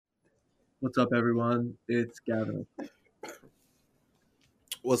What's up, everyone? It's Gavin.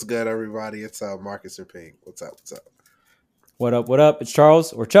 What's good, everybody? It's Marcus or Pink. What's up? What's up? What up? What up? It's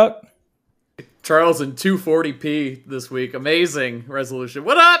Charles or Chuck. Charles in 240p this week. Amazing resolution.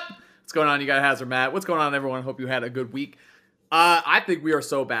 What up? What's going on? You got Hazard Matt. What's going on, everyone? Hope you had a good week. I think we are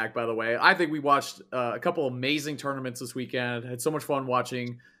so back, by the way. I think we watched a couple amazing tournaments this weekend. Had so much fun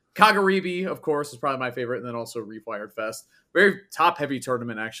watching Kagaribi, of course, is probably my favorite, and then also ReWired Fest. Very top-heavy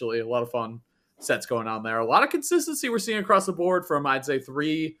tournament, actually. A lot of fun sets going on there. A lot of consistency we're seeing across the board from, I'd say,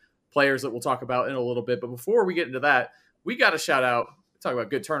 3 players that we'll talk about in a little bit. But before we get into that, we got to shout out, talk about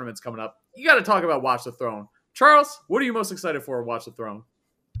good tournaments coming up. You got to talk about Watch the Throne. Charles, what are you most excited for Watch the Throne?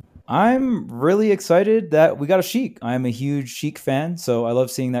 I'm really excited that we got a Sheik. I'm a huge Sheik fan, so I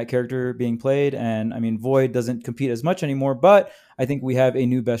love seeing that character being played. And I mean, Void doesn't compete as much anymore, but I think we have a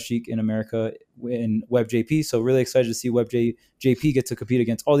new best Sheik in America in WebJP. So really excited to see WebJP get to compete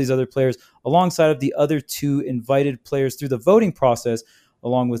against all these other players alongside of the other 2 invited players through the voting process,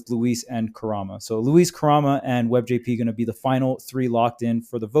 along with Luis and Karama. So Luis, Karama, and WebJP going to be the final 3 locked in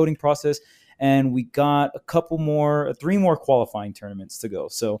for the voting process. And we got 3 more qualifying tournaments to go.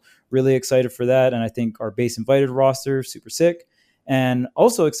 So really excited for that. And I think our base invited roster, super sick. And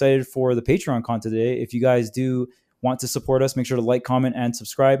also excited for the Patreon content today. If you guys do want to support us, make sure to like, comment, and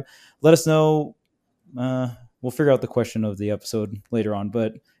subscribe. Let us know. We'll figure out the question of the episode later on.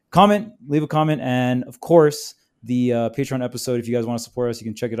 But leave a comment. And of course, the Patreon episode, if you guys want to support us, you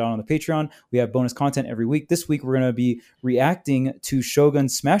can check it out on the Patreon. We have bonus content every week. This week, we're going to be reacting to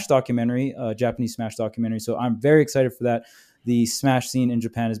Shogun's Smash documentary, Japanese Smash documentary. So I'm very excited for that. The Smash scene in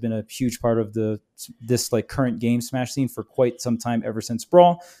Japan has been a huge part of this current game Smash scene for quite some time, ever since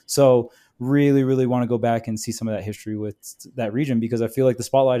Brawl. So really, really want to go back and see some of that history with that region, because I feel like the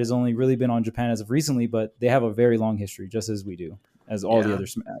spotlight has only really been on Japan as of recently, but they have a very long history, just as we do, as all the other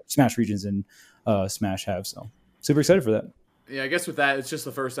Smash regions in Smash have. So super excited for that. Yeah, I guess with that, it's just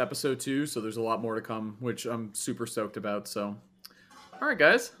the first episode too, so there's a lot more to come, which I'm super stoked about. So, all right,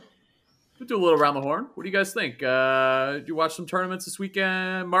 guys, we'll do a little around the horn. What do you guys think? Did you watch some tournaments this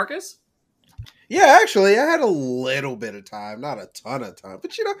weekend, Marcus? Yeah, actually, I had a little bit of time, not a ton of time,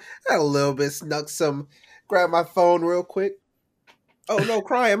 but I had a little bit. Grab my phone real quick. Oh no,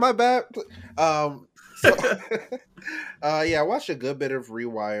 crying, my bad. Yeah, I watched a good bit of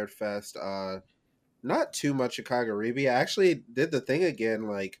ReWired Fest. Not too much of Kagaribi. I actually did the thing again.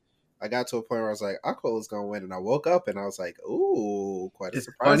 Like, I got to a point where I was like, Akko is going to win. And I woke up and I was like, ooh, quite a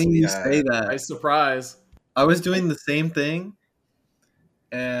surprise. It's funny you say that. Nice surprise. I was doing the same thing.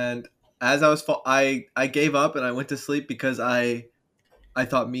 And as I gave up and I went to sleep because I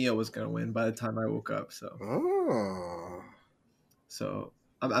thought Mia was going to win by the time I woke up. So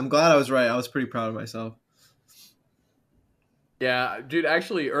I'm glad I was right. I was pretty proud of myself. Yeah, dude,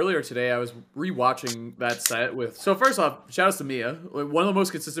 actually, earlier today, I was rewatching that set with... So first off, shout outs to Mia. One of the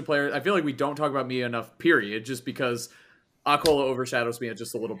most consistent players. I feel like we don't talk about Mia enough, period, just because Akola overshadows Mia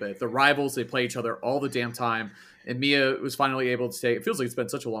just a little bit. The rivals, they play each other all the damn time, and Mia was finally able to take... It feels like it's been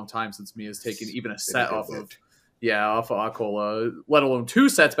such a long time since Mia's taken even a set off of Akola, let alone 2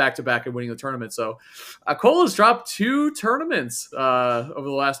 sets back-to-back and winning the tournament. So Akola's dropped 2 tournaments over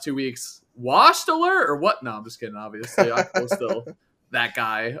the last 2 weeks. Washed alert or what? No, I'm just kidding. Obviously, I'm still that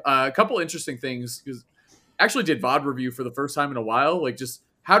guy. A couple interesting things, because actually did VOD review for the first time in a while. Like, just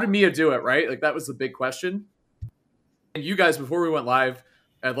how did Mia do it? Right, like that was the big question. And you guys, before we went live,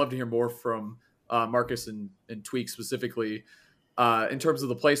 I'd love to hear more from Marcus and Tweek specifically in terms of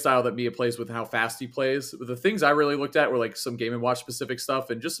the play style that Mia plays with and how fast he plays. The things I really looked at were like some Game & Watch specific stuff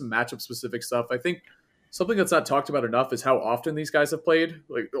and just some matchup specific stuff. I think something that's not talked about enough is how often these guys have played,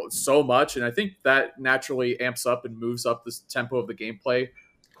 like so much. And I think that naturally amps up and moves up this tempo of the gameplay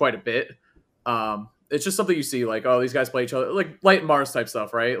quite a bit. It's just something you see, like, oh, these guys play each other, like Light and Mars type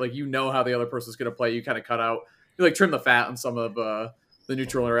stuff, right? Like, you know how the other person's going to play. You kind of cut out, you like trim the fat on some of the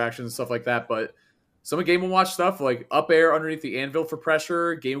neutral interactions and stuff like that. But some of Game & Watch stuff, like up air underneath the anvil for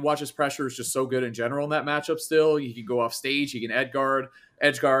pressure. Game & Watch's pressure is just so good in general in that matchup still. You can go off stage. You can edge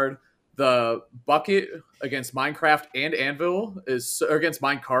guard. The bucket against Minecraft and Anvil against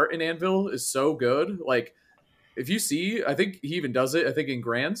Minecart and Anvil is so good. Like, if you see, I think he even does it, I think in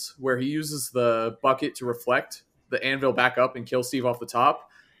Grands, where he uses the bucket to reflect the Anvil back up and kill Steve off the top.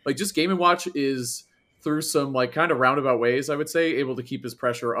 Like, just Game & Watch is, through some, like, kind of roundabout ways, I would say, able to keep his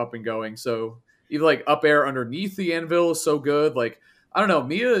pressure up and going. So, even, like, up air underneath the Anvil is so good. Like, I don't know,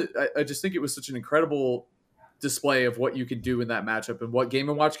 Mia, I just think it was such an incredible display of what you can do in that matchup and what Game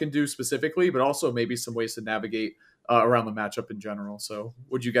 & Watch can do specifically, but also maybe some ways to navigate around the matchup in general. So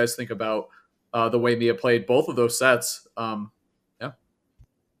what do you guys think about the way Mia played both of those sets? Yeah.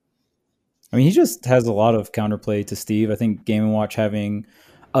 I mean, he just has a lot of counterplay to Steve. I think Game & Watch having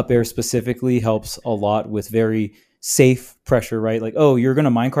up air specifically helps a lot with very safe pressure, right? Like, oh, you're going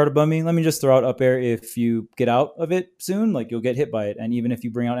to minecart above me? Let me just throw out up air. If you get out of it soon, like you'll get hit by it. And even if you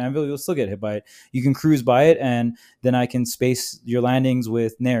bring out anvil, you'll still get hit by it. You can cruise by it, and then I can space your landings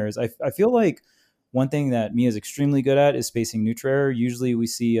with nairs. I feel like one thing that Mia is extremely good at is spacing neutral. Usually we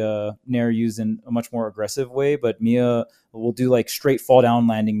see nair used in a much more aggressive way, but Mia will do like straight fall down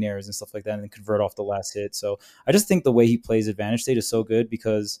landing nairs and stuff like that and then convert off the last hit. So I just think the way he plays advantage state is so good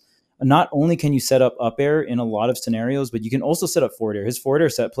because not only can you set up air in a lot of scenarios, but you can also set up forward air. His forward air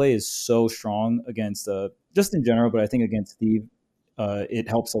set play is so strong against just in general, but I think against Steve, it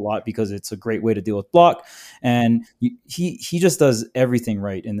helps a lot because it's a great way to deal with block. And he just does everything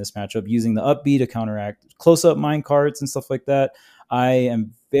right in this matchup, using the up B to counteract close-up mine cards and stuff like that. I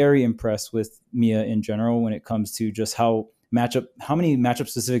am very impressed with Mia in general when it comes to just how many matchup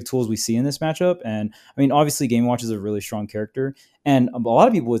specific tools we see in this matchup. And I mean, obviously Game Watch is a really strong character, and a lot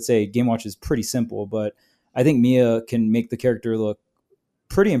of people would say Game Watch is pretty simple, but I think Mia can make the character look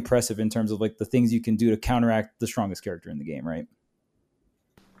pretty impressive in terms of like the things you can do to counteract the strongest character in the game, right?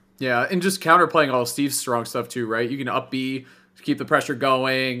 Yeah, and just counterplaying all Steve's strong stuff too, right? You can up B to keep the pressure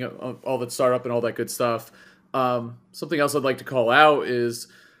going, all the startup and all that good stuff. Something else I'd like to call out is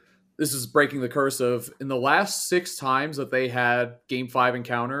this is breaking the curse of in the last 6 times that they had Game 5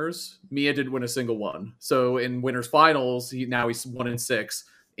 encounters, Mia didn't win a single one. So in winners finals, he's 1-6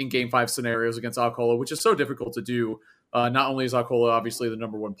 in Game 5 scenarios against Alcola, which is so difficult to do. Not only is Alcola obviously the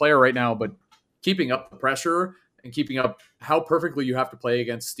number 1 player right now, but keeping up the pressure and keeping up how perfectly you have to play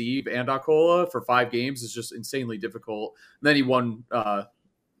against Steve and Alcola for 5 games is just insanely difficult. And then he won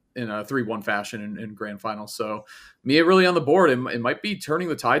in a 3-1 fashion in grand final. So Mia really on the board. It might be turning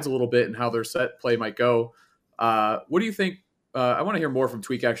the tides a little bit in how their set play might go. What do you think? I want to hear more from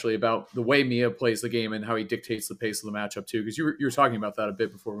Tweek actually about the way Mia plays the game and how he dictates the pace of the matchup too, because you were talking about that a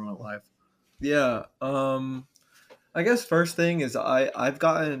bit before we went live. Yeah. I guess first thing is I've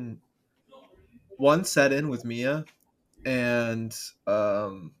gotten one set in with Mia, and I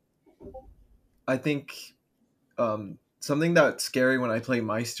think something that's scary when I play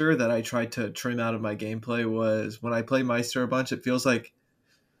Meister that I tried to trim out of my gameplay was when I play Meister a bunch, it feels like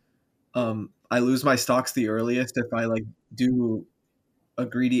I lose my stocks the earliest if I like do a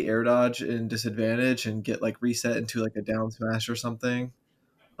greedy air dodge in disadvantage and get like reset into like a down smash or something.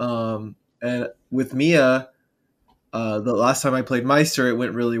 And with Mia, the last time I played Meister, it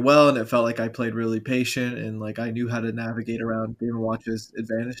went really well, and it felt like I played really patient and like I knew how to navigate around Game & Watch's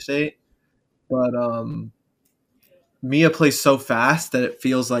advantage state. But Mia plays so fast that it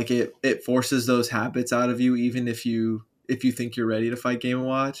feels like it forces those habits out of you, even if you think you're ready to fight Game &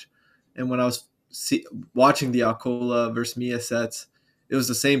 Watch. And when I was watching the Alcola versus Mia sets, it was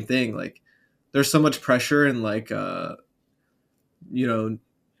the same thing. Like there's so much pressure and like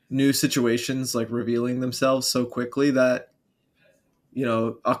new situations like revealing themselves so quickly that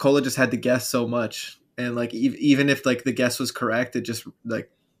Alcola just had to guess so much, and like even if like the guess was correct, it just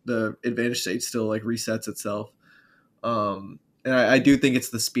like the advantage state still like resets itself. And I do think it's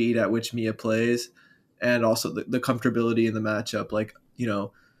the speed at which Mia plays, and also the comfortability in the matchup. Like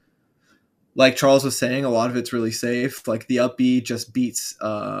like Charles was saying, a lot of it's really safe. Like the up B just beats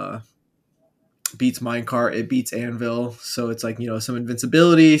minecart, it beats anvil, so it's like some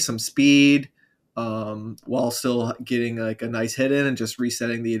invincibility, some speed, while still getting like a nice hit in and just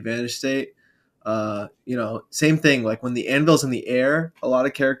resetting the advantage state. Same thing, like when the anvil's in the air, a lot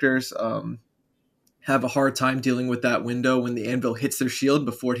of characters have a hard time dealing with that window when the anvil hits their shield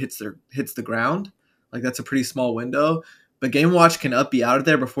before it hits the ground. Like that's a pretty small window, but Game Watch can up B out of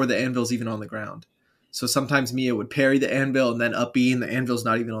there before the anvil's even on the ground. So sometimes Mia would parry the anvil and then up B, and the anvil's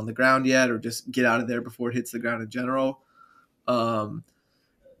not even on the ground yet, or just get out of there before it hits the ground in general.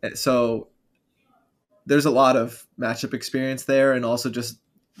 So there's a lot of matchup experience there, and also just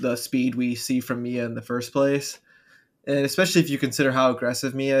the speed we see from Mia in the first place. And especially if you consider how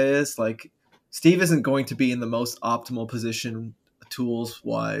aggressive Mia is, like Steve isn't going to be in the most optimal position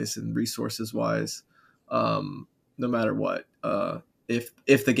tools-wise and resources-wise, no matter what.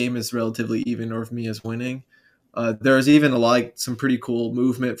 If the game is relatively even or if Mia's winning. There's even some pretty cool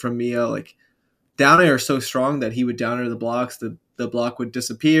movement from Mia. Like down air is so strong that he would down air the blocks, the block would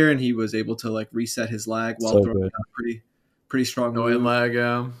disappear, and he was able to like reset his lag while throwing out pretty strong move. Lag.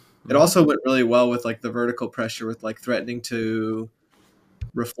 It also went really well with like the vertical pressure with like threatening to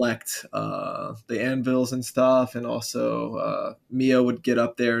reflect the anvils and stuff, and also Mia would get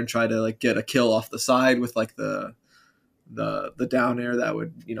up there and try to like get a kill off the side with like the down air that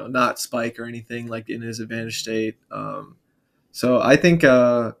would not spike or anything like in his advantage state. So I think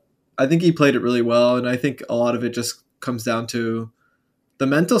I think he played it really well, and I think a lot of it just comes down to the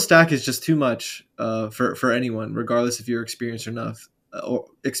mental stack is just too much for anyone, regardless if you're experienced or not.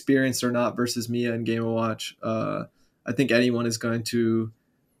 Versus Mia and Game & Watch, I think anyone is going to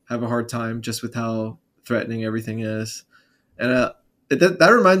have a hard time just with how threatening everything is. And that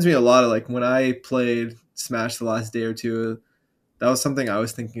reminds me a lot of like when I played Smash the last day or two. That was something I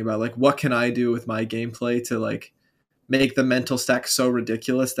was thinking about. Like, what can I do with my gameplay to like make the mental stack so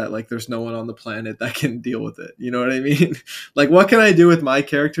ridiculous that like there's no one on the planet that can deal with it. You know what I mean? Like, what can I do with my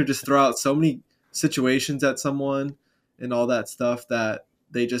character? Just throw out so many situations at someone and all that stuff that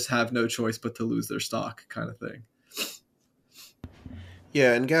they just have no choice but to lose their stock, kind of thing.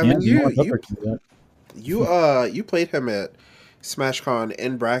 Yeah, and Gavin, Yeah, you played him at SmashCon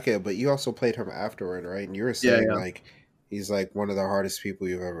in bracket, but you also played him afterward, right? And you were saying like he's like one of the hardest people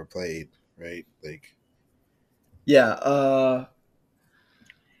you've ever played, right? Like, yeah.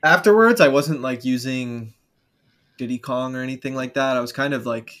 Afterwards, I wasn't like using Diddy Kong or anything like that. I was kind of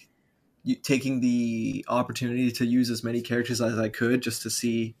like taking the opportunity to use as many characters as I could just to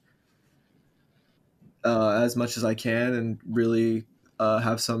see as much as I can and really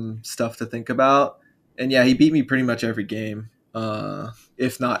have some stuff to think about. And yeah, he beat me pretty much every game,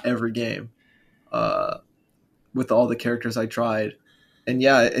 if not every game, with all the characters I tried. And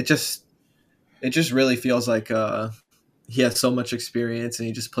yeah, it just really feels like he has so much experience and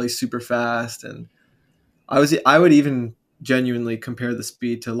he just plays super fast. And I would even genuinely compare the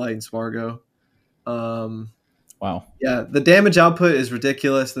speed to Light and Spargo. Wow. Yeah, the damage output is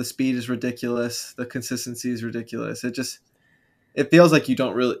ridiculous. The speed is ridiculous. The consistency is ridiculous. It feels like you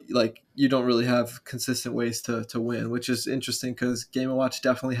don't really have consistent ways to win, which is interesting because Game & Watch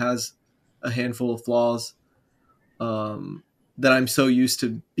definitely has a handful of flaws that I'm so used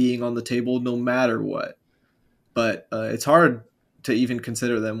to being on the table no matter what. But it's hard to even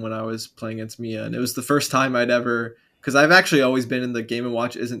consider them when I was playing against Mia, and it was the first time I'd ever, because I've actually always been in the Game &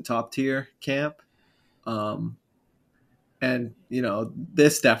 Watch isn't top tier camp. And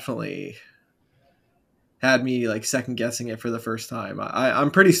this definitely had me like second guessing it for the first time.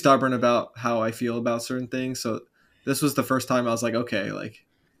 I'm pretty stubborn about how I feel about certain things, so this was the first time I was like, okay, like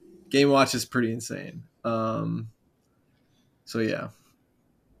Game & Watch is pretty insane. So yeah,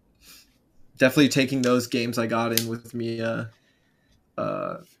 definitely taking those games I got in with Mia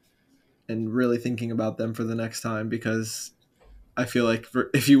and really thinking about them for the next time, because I feel like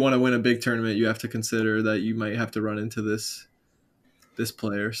if you want to win a big tournament, you have to consider that you might have to run into this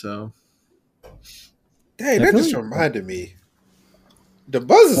player. So, dang, that just reminded me. The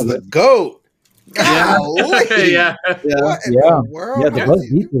Buzz is the GOAT. Golly. Yeah. What in the world? Yeah, the Buzz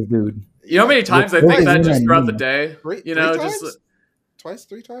beat this dude. You know how many times I think that just throughout the day? Three times? Twice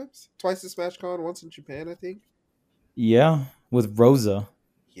in SmashCon, once in Japan, I think. Yeah, with Rosa.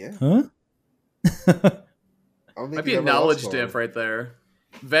 Yeah. Huh? Might be a knowledge diff right there.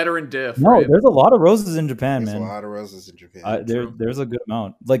 Veteran diff. No, right? there's a lot of Roses in Japan, There's man. a lot of Roses in Japan. There's a good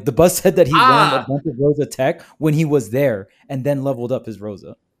amount. Like the Buzz said that he learned a bunch of Rosa tech when he was there and then leveled up his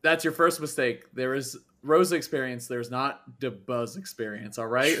Rosa. That's your first mistake. There is Rosa experience. There's not the Buzz experience. All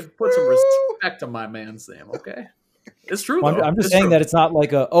right, put some respect on my man's name. Okay, it's true. Well, I'm just saying that it's not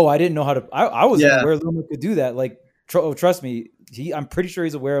like I didn't know how to. I wasn't aware Luma could do that. Like, trust me, I'm pretty sure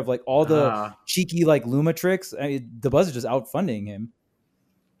he's aware of like all the cheeky like Luma tricks. The Buzz is just outfunding him,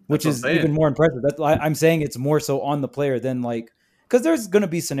 which is even more impressive. That's I'm saying it's more so on the player than like, because there's gonna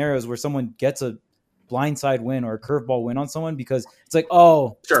be scenarios where someone gets a blindside win or a curveball win on someone because it's like,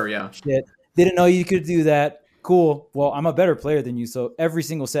 oh, sure, yeah, shit, didn't know you could do that. Cool. Well, I'm a better player than you, so every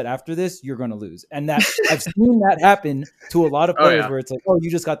single set after this, you're gonna lose. And that I've seen that happen to a lot of players where it's like, oh, you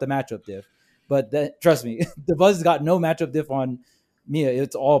just got the matchup diff. But trust me, the Buzz has got no matchup diff on Mia.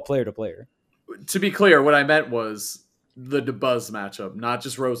 It's all player to player. To be clear, what I meant was the DeBuzz matchup, not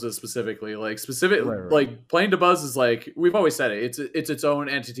just Rosa specifically. Like like playing DeBuzz is like we've always said it. It's its own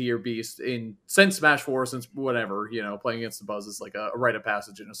entity or beast since Smash 4, since whatever, playing against DeBuzz is like a rite of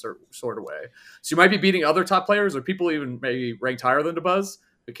passage in a certain sort of way. So you might be beating other top players or people even maybe ranked higher than DeBuzz,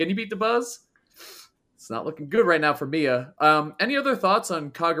 but can you beat DeBuzz? It's not looking good right now for Mia. Any other thoughts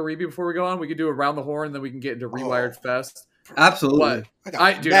on Kagaribi before we go on? We could do around the horn, then we can get into ReWired Fest. Absolutely.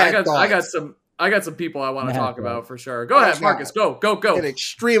 I got some people I want to talk about for sure. Go ahead, Marcus. Go. An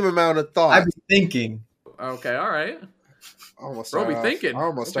extreme amount of thought. I've been thinking. Okay, all right. I almost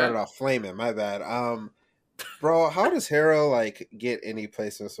started off flaming. My bad. Bro, how does Hero like get any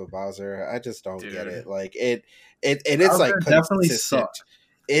placements with Bowser? I just don't get it. Like it's like definitely sucked.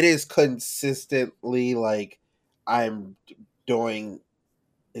 It is consistently like I'm doing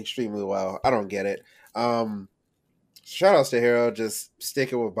extremely well. I don't get it. Shout outs to Hero just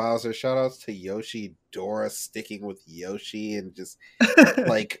sticking with Bowser. Shout outs to Yoshi Dora sticking with Yoshi and just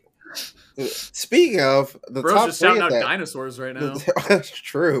like. Speaking of the Bro's top just three shouting at out that, dinosaurs right now.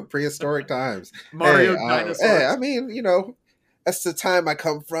 True, prehistoric times. Mario hey, dinosaurs. hey, I mean, that's the time I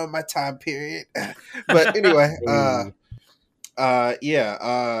come from, my time period. But anyway,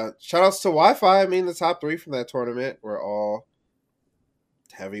 shout outs to Wi-Fi. I mean, the top three from that tournament were all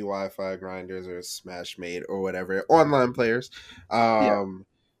heavy Wi-Fi grinders or Smash Made or whatever, online players.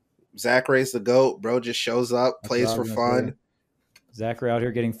 Zach Ray's the GOAT. Bro just shows up, plays for fun. Zachary out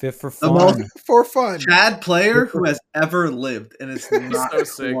here getting fifth for The fun. most For fun. Chad player who has ever lived, and it's not so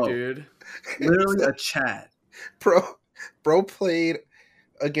sick, close. dude. Literally a Chad. Bro played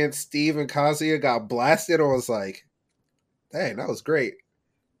against Steve and Kazuya, got blasted, and was like, dang, that was great.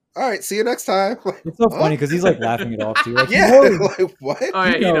 All right, see you next time. Like, it's so funny because he's like laughing it off too. Like, yeah, like what? Oh,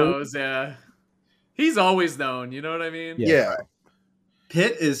 yeah, he knows, yeah. He's always known, you know what I mean? Yeah.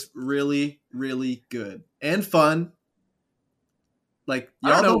 Pit is really, really good and fun. Like, I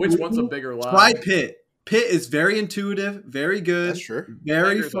don't know which one's a bigger lie. Try Pit. Pit is very intuitive, very good. That's true.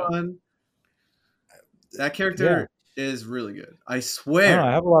 Very fun. That character is really good. I swear.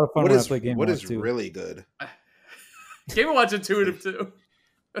 I have a lot of fun when I play Game Watch too. What is really good? Game Watch intuitive too.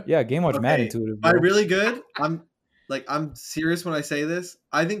 Yeah, Game Watch mad intuitive. By really good, I'm serious when I say this.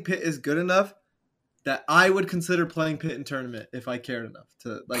 I think Pit is good enough that I would consider playing Pit in tournament if I cared enough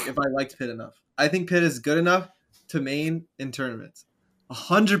to, like, if I liked Pit enough. I think Pit is good enough to main in tournaments.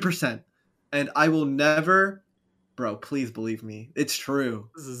 100%. And I will never, bro, please believe me. It's true.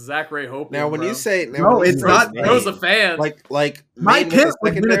 This is Zach Ray Hope. Now, when you say, no, it's not. Bro's a fan. Like my Pit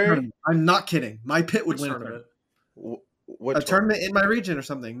would win a tournament. I'm not kidding. My Pit would win a tournament. What tournament in my region or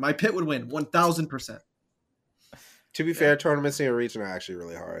something. My Pit would win 1,000%. To be fair, tournaments in your region are actually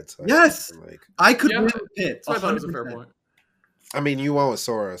really hard. So yes, I could win the Pit. I thought it was a fair point. I mean, you won with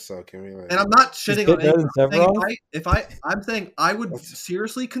Sora, so can we? Like... And I'm not shitting on anything. I'm saying I would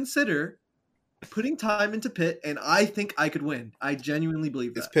seriously consider putting time into Pit, and I think I could win. I genuinely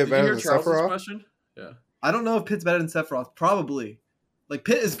believe that. Is Pit better than Sephiroth? Question? Yeah. I don't know if Pit's better than Sephiroth. Probably. Like,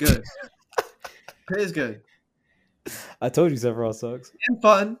 Pit is good. Pit is good. I told you Sephiroth sucks. And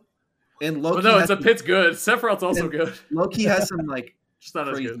fun. And Loki. Well, no, Pit's good. Sephiroth's also good. Loki has some, like, just not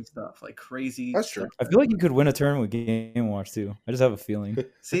crazy as good stuff. Like, crazy. That's true. I feel like you could win a tournament with Game Watch too. I just have a feeling.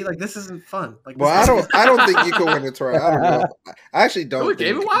 See, like, this isn't fun. Like, well, I don't think you could win a tournament. I don't know. I actually don't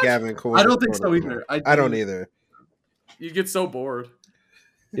think Gavin could win I don't think so either. I don't either. You get so bored.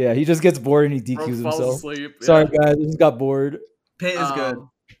 Yeah, he just gets bored and he DQs himself. Asleep. Sorry, guys, I just got bored. Pit is good. All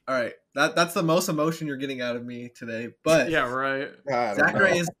right. That's the most emotion you're getting out of me today. But yeah, right.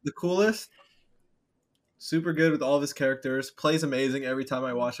 Zachary is the coolest. Super good with all of his characters. Plays amazing every time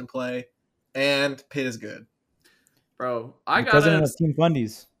I watch him play. And Pit is good. Bro, I got president of Team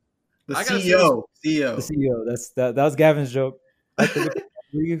Fundies. The CEO. The CEO. That was Gavin's joke. That's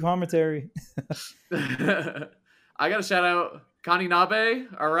the commentary. I got to shout out Connie Nabe.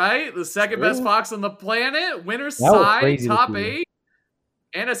 All right. The second best fox on the planet. Winner's side. Top 8.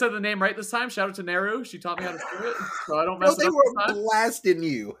 And I said the name right this time. Shout out to Neru. She taught me how to do it, so I don't mess it up. They were blasting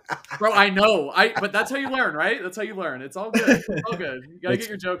you, bro. I know. But that's how you learn, right? That's how you learn. It's all good. It's all good. You gotta get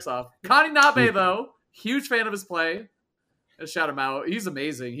your jokes off. Connie Nabe, though, huge fan of his play. Let's shout him out. He's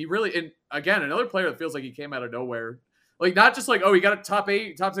amazing. He really, and again, another player that feels like he came out of nowhere. Like, not just like, oh, he got a top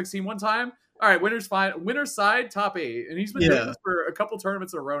 8, top 16 one time. All right, winner's side, top 8, and he's been doing this for a couple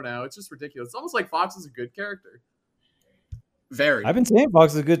tournaments in a row now. It's just ridiculous. It's almost like Fox is a good character. Very. I've been saying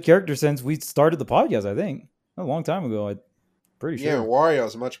Fox is a good character since we started the podcast, I think. A long time ago. I'm pretty sure. Yeah,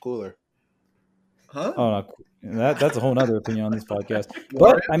 Wario's much cooler. Huh? Oh, no. That's a whole other opinion on this podcast.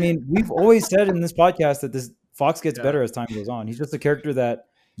 But, I mean, we've always said in this podcast that this Fox gets better as time goes on. He's just a character that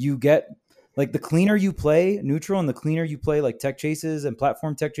you get, like, the cleaner you play neutral and the cleaner you play, like, tech chases and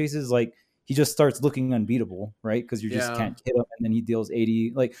platform tech chases, like, he just starts looking unbeatable, right? Because you just can't hit him, and then he deals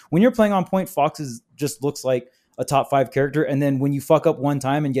 80. Like, when you're playing on point, Fox just looks like a top 5 character, and then when you fuck up one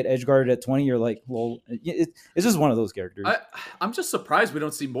time and get edge guarded at 20, you're like, well, it's just one of those characters. I'm just surprised we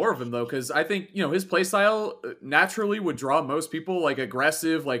don't see more of him, though, because I think, his play style naturally would draw most people, like,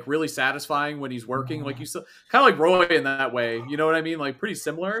 aggressive, like, really satisfying when he's working, like you said, kind of like Roy in that way, you know what I mean? Like, pretty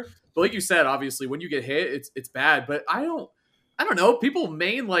similar, but like you said, obviously, when you get hit, it's bad, but I don't know, people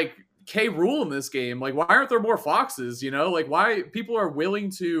main, like, K. Rool in this game, like, why aren't there more Foxes, like, why people are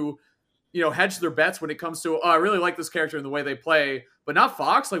willing to hedge their bets when it comes to, I really like this character and the way they play, but not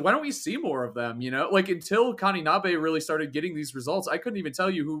Fox. Like, why don't we see more of them? Like, until Connie Nabe really started getting these results, I couldn't even tell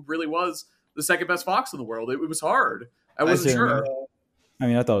you who really was the second best Fox in the world. It was hard. I wasn't sure. I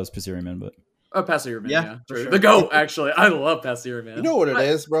mean, I thought it was Pissiriman, but Passierman, Yeah, yeah. for True. sure. The GOAT, actually. I love Passierman. You know what it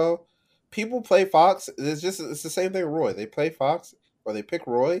is, bro? People play Fox. It's the same thing with Roy. They play Fox or they pick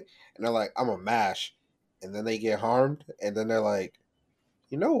Roy and they're like, I'm a mash. And then they get harmed, and then they're like,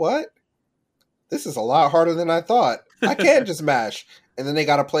 you know what? This is a lot harder than I thought. I can't just mash. And then they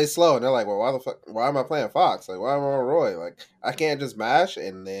gotta play slow, and they're like, well, why am I playing Fox? Like, why am I on Roy? Like, I can't just mash,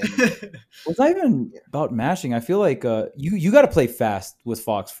 and then It's not even about mashing. I feel like you got to play fast with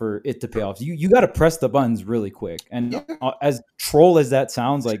Fox for it to pay off. You got to press the buttons really quick. And as troll as that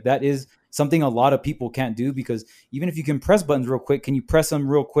sounds, like that is something a lot of people can't do, because even if you can press buttons real quick, can you press them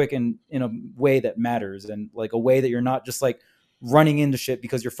real quick and in a way that matters, and like a way that you're not just like running into shit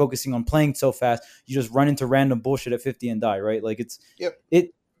because you're focusing on playing so fast, you just run into random bullshit at 50 and die, right? Like it's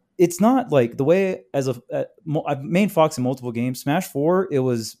not like the way I've main Fox in multiple games. Smash 4, it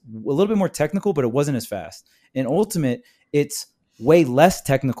was a little bit more technical, but it wasn't as fast. In Ultimate, it's way less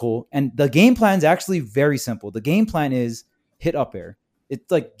technical, and the game plan is actually very simple. The game plan is hit up air. It's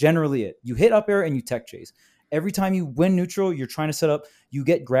like generally it. You hit up air and you tech chase. Every time you win neutral, you're trying to set up, you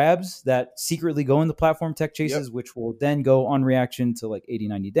get grabs that secretly go in the platform tech chases, which will then go on reaction to like 80,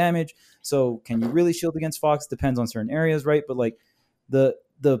 90 damage. So can you really shield against Fox? Depends on certain areas, right? But like the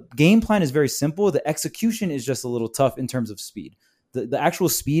game plan is very simple. The execution is just a little tough in terms of speed. The actual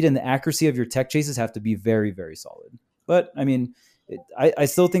speed and the accuracy of your tech chases have to be very, very solid. But I mean, I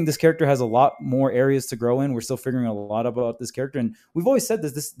still think this character has a lot more areas to grow in. We're still figuring a lot about this character. And we've always said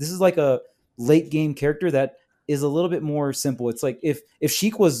this is like a late game character that is a little bit more simple. It's like if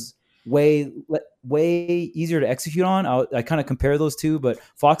Sheik was way easier to execute on, I kind of compare those two, but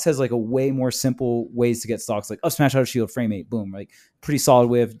Fox has like a way more simple ways to get stocks, like up smash, out of shield, frame 8, boom, like pretty solid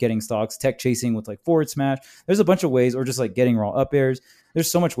way of getting stocks, tech chasing with like forward smash. There's a bunch of ways, or just like getting raw up airs.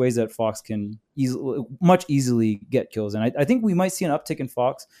 There's so much ways that Fox can much easily get kills. And I think we might see an uptick in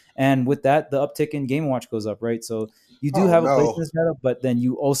Fox. And with that, the uptick in Game & Watch goes up, right? So you do have a place in this meta, but then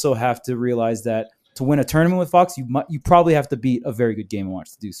you also have to realize that to win a tournament with Fox, you probably have to beat a very good Game &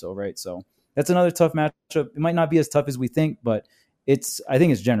 Watch to do so, right? So that's another tough matchup. It might not be as tough as we think, but I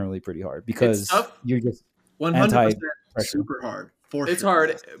think it's generally pretty hard because you're just 100% super hard. It's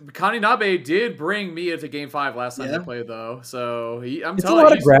hard. Kaninabe did bring Mia to Game 5 last time they played, though. So it's a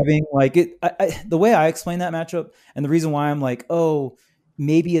lot of grabbing. Like the way I explain that matchup, and the reason why I'm like, oh,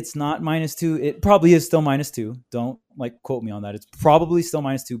 maybe it's not -2. It probably is still -2. Don't like quote me on that. It's probably still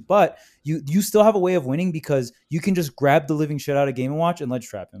 -2, but you still have a way of winning because you can just grab the living shit out of Game & Watch and ledge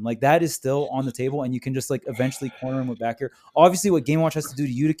trap him. Like that is still on the table, and you can just like eventually corner him with back air. Obviously, what Game & Watch has to do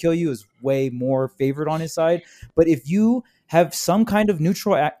to you to kill you is way more favored on his side. But if you have some kind of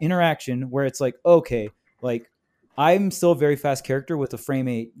neutral interaction where it's like, okay, like I'm still a very fast character with a frame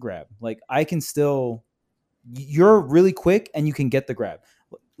 8 grab. Like I can still, you're really quick and you can get the grab.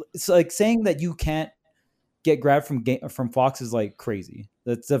 It's like saying that you can't get grabbed from Fox is like crazy.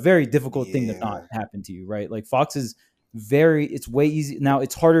 That's a very difficult thing to not happen to you, right? Like Fox is it's way easy. Now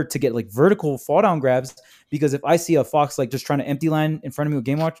it's harder to get like vertical fall down grabs because if I see a Fox like just trying to empty line in front of me with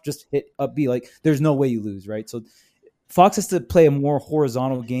Game Watch, just hit up B, like there's no way you lose, right? So Fox has to play a more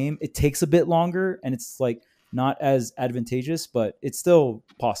horizontal game. It takes a bit longer and it's like not as advantageous, but it's still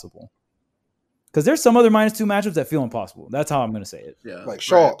possible. Because there's some other -2 matchups that feel impossible. That's how I'm going to say it. Yeah, like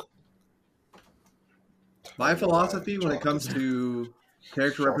Shulk. My philosophy when it comes to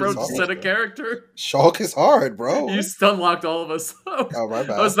character representation, set a character. Shulk is hard, bro. You stun locked all of us. Oh my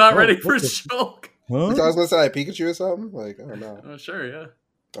bad. I was not ready for Shulk. Huh? I was going to say like Pikachu or something. Like I don't know. Oh sure, yeah.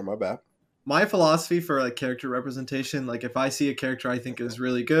 Oh my bad. My philosophy for like character representation, like if I see a character I think is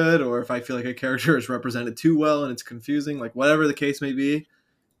really good, or if I feel like a character is represented too well and it's confusing, like whatever the case may be,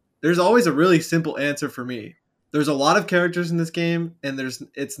 there's always a really simple answer for me. There's a lot of characters in this game, and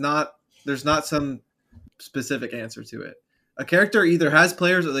there's not some specific answer to it. A character either has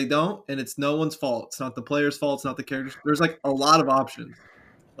players or they don't, and it's no one's fault. It's not the player's fault. It's not the character's. There's like a lot of options.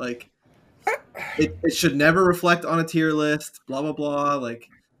 Like it should never reflect on a tier list. Blah blah blah. Like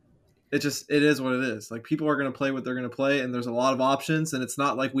it is what it is. Like people are going to play what they're going to play, and there's a lot of options, and it's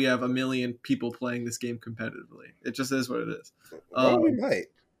not like we have a million people playing this game competitively. It just is what it is. We might.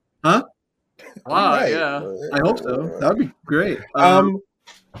 Huh? Wow, right. Yeah. I hope so. That would be great.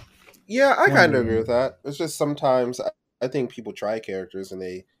 Yeah, I kind of agree with that. It's just sometimes I think people try characters and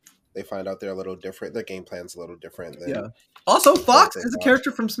they find out they're a little different. Their game plan's a little different. Yeah. Also, Fox is a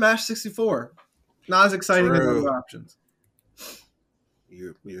character from Smash 64. Not as exciting as other options.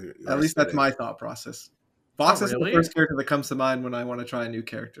 At least that's my thought process. Fox is the first character that comes to mind when I want to try a new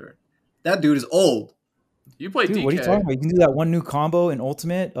character. That dude is old. You play DK. What are you talking about? You can do that one new combo in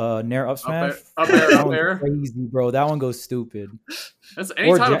Ultimate, Nair up smash. Up there. Crazy, bro. That one goes stupid. That's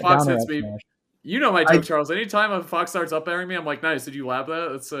anytime Fox hits me. You know my joke, Charles. Anytime a fox starts up airing me, I'm like, nice. Did you lab that?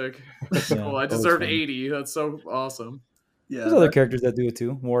 That's sick. That's cool. I deserved 80. That's so awesome. Yeah, there's other characters that do it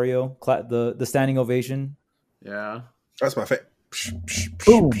too. Wario, the standing ovation. Yeah, that's my favorite.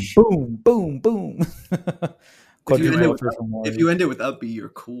 Boom, boom, boom, boom. If you end it with up B, you're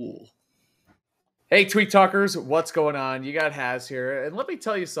cool. Hey, Tweek Talkers, what's going on? You got Haz here, and let me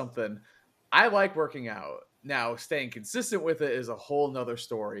tell you something. I like working out. Now, staying consistent with it is a whole nother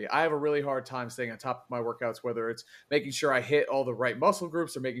story. I have a really hard time staying on top of my workouts, whether it's making sure I hit all the right muscle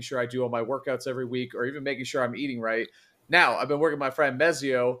groups or making sure I do all my workouts every week or even making sure I'm eating right. Now, I've been working with my friend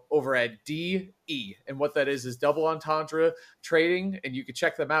Mezio over at DE, and what that is double entendre trading, and you can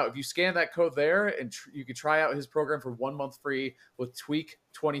check them out. If you scan that code there, and you can try out his program for 1 month free with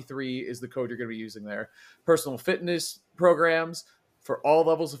Tweek23 is the code you're going to be using there. Personal fitness programs, for all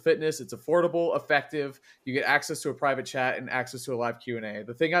levels of fitness. It's affordable, effective. You get access to a private chat and access to a live Q&A.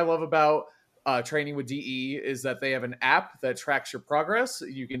 The thing I love about training with DE is that they have an app that tracks your progress.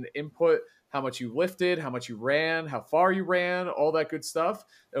 You can input how much you lifted, how much you ran, how far you ran, all that good stuff.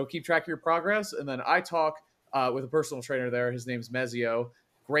 It'll keep track of your progress. And then I talk with a personal trainer there. His name's Mezio.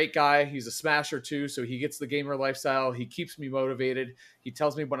 Great guy. He's a smasher too, so he gets the gamer lifestyle. He keeps me motivated. He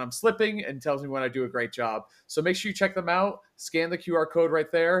tells me when I'm slipping and tells me when I do a great job. So make sure you check them out. Scan the QR code right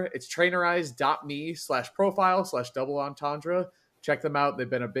there. It's trainerized.me/profile/double entendre. Check them out. They've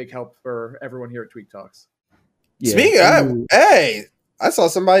been a big help for everyone here at Tweek Talks. Yeah. Speaking of, hey, I saw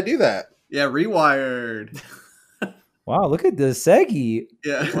somebody do that. Yeah, ReWired. Wow, look at the Segi.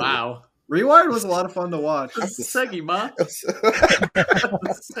 Yeah. Wow. ReWired was a lot of fun to watch. Segi, ma.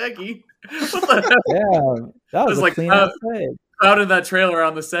 Segi. What the hell? Yeah, that was like clean out in that trailer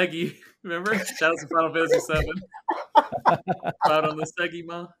on the Segi. Remember? Shout out to Final Fantasy 7. Out on the Segi,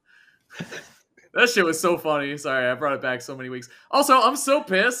 ma. That shit was so funny. Sorry, I brought it back so many weeks. Also, I'm so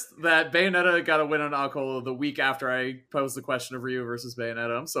pissed that Bayonetta got a win on Alcohol the week after I posed the question of Ryu versus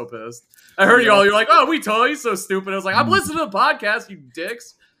Bayonetta. I'm so pissed. I heard you all. You're like, oh, we totally so stupid. I was like, I'm listening to the podcast, you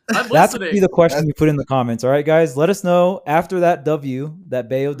dicks. That's be the question you put in the comments. All right, guys, let us know after that W, that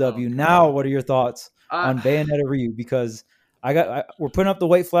Bayo W. Now, what are your thoughts on Bayonetta Ryu? Because we're putting up the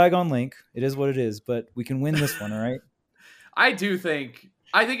white flag on Link. It is what it is, but we can win this one. All right. I think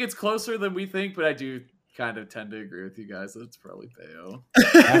it's closer than we think, but I do kind of tend to agree with you guys that it's probably Bayo.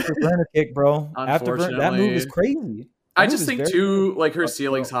 After burner kick, bro. After that move is crazy. I just think too, like her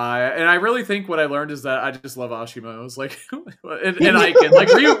ceiling's high, and I really think what I learned is that I just love Ashimo's, like, and Icon, like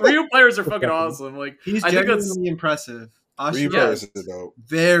Ryu players are fucking awesome. Like he's genuinely impressive. Ashimo is dope.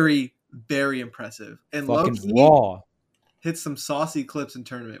 Very, very impressive, and fucking raw. Hits some saucy clips in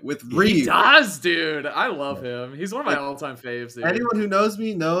tournament with Ryu. He does, dude. I love him. He's one of my all-time faves. Dude. Anyone who knows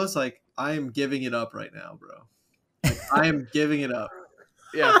me knows, like, I am giving it up right now, bro. Like, I am giving it up.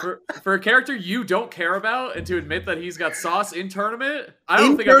 Yeah, for a character you don't care about, and to admit that he's got sauce in tournament, I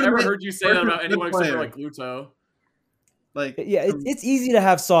don't think I've ever heard you say that about anyone except for like Gluto. Like, yeah, it's easy to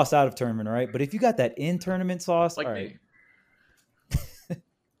have sauce out of tournament, all right? But if you got that in tournament sauce, like all right.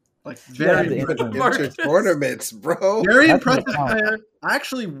 Like very tournaments, bro. Very impressive player.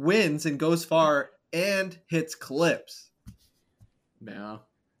 Actually wins and goes far and hits clips. Yeah,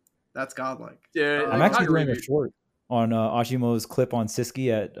 that's godlike. Yeah, I'm actually doing a short on Ashimo's clip on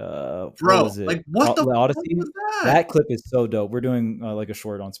Siski at bro. What was it? Like what the Odyssey? That clip is so dope. We're doing like a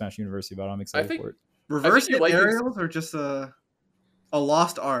short on Smash University, but I'm excited for it. Reverse aerials are just a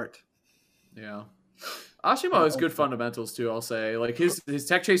lost art. Yeah. Ashimo has good fundamentals too, I'll say. Like his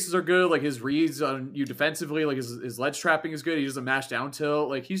tech chases are good, like his reads on you defensively, like his ledge trapping is good. He doesn't mash down tilt.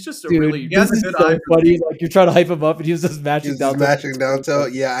 Like he's just he has a good eye. Funny. Like you're trying to hype him up and he's just mashing down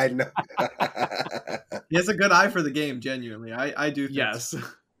tilt. Yeah, I know. He has a good eye for the game, genuinely. I do think yes.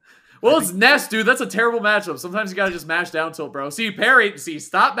 Well, it's Nest, dude. That's a terrible matchup. Sometimes you gotta just mash down tilt, bro.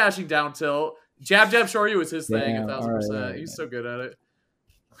 Stop mashing down tilt. Jab Shoryu is his thing, 1,000%. He's so good at it.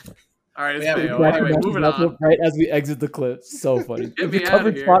 All right, it's Bayo. Anyway, moving on. Right as we exit the clip. So funny. It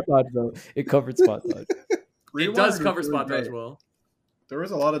covered spot dodge, though. It covered spot dodge. It does cover spot dodge well. There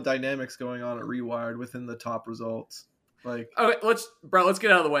was a lot of dynamics going on at ReWired within the top results. Like, okay, let's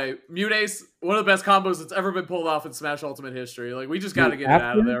get out of the way. Mute Ace, one of the best combos that's ever been pulled off in Smash Ultimate history. Like, we just got to get it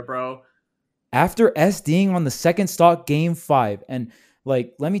out of there, bro. After SDing on the second stock game 5, and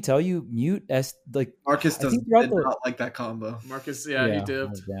like, let me tell you, Mute S like Marcus did not like that combo. Marcus, he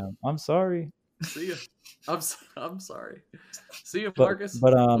dipped. I'm sorry. See ya. I'm sorry. See you, Marcus.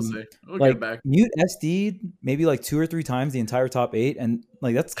 But we'll like get back. Mute SD maybe like 2 or 3 times the entire top 8, and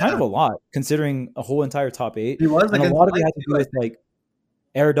like that's kind of a lot considering a whole entire top 8. He was, and a lot of it had to do with like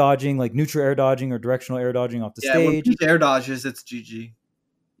air dodging, like neutral air dodging or directional air dodging off the stage. When he air dodges, it's GG.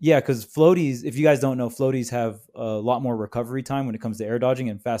 Yeah, because floaties, if you guys don't know, floaties have a lot more recovery time when it comes to air dodging,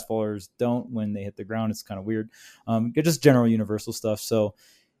 and fast fallers don't when they hit the ground. It's kind of weird. Just general universal stuff. So,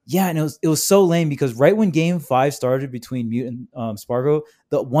 yeah, and it was so lame because right when Game 5 started between Mute and Spargo,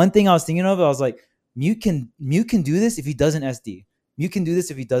 the one thing I was thinking of, I was like, Mute can do this if he doesn't SD. Mute can do this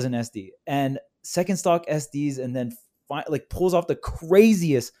if he doesn't SD. And second stock SDs, and then pulls off the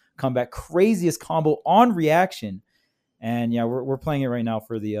craziest comeback, craziest combo on reaction. And yeah, we're playing it right now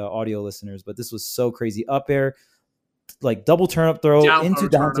for the audio listeners, but this was so crazy. Up air, like double turn up throw into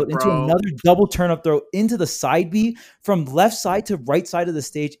down tilt, into another double turn up throw into the side B from left side to right side of the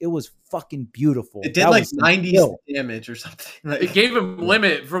stage. It was fucking beautiful. It did like 90 damage or something. Like, it gave him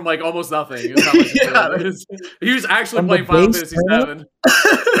limit from like almost nothing. It was he was actually playing Final Fantasy VII.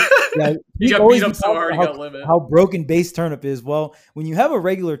 Yeah, he got beat up so hard, he got limit. How broken base turnip is. Well, when you have a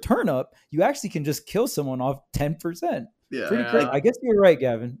regular turnip, you actually can just kill someone off 10%. Yeah, pretty crazy. I guess you're right,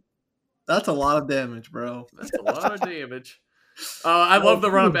 Gavin. That's a lot of damage, bro. That's a lot of damage. I love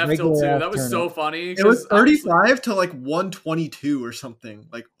the run up F tilt too. That was so funny. It was 35 to like 122 or something.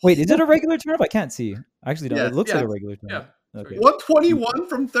 Like, wait, is it a regular turnip? I can't see. I actually don't. Yeah, it looks like a regular turnip. Yeah. Okay. 121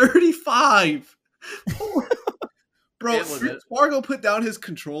 from 35. Bro, Spargo put down his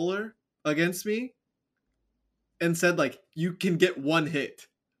controller against me and said, like, you can get one hit.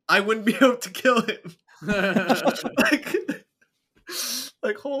 I wouldn't be able to kill him.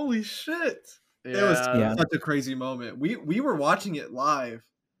 like holy shit. Yeah. It was such a crazy moment. We were watching it live.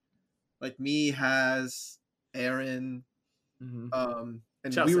 Like me, Has, Aaron, and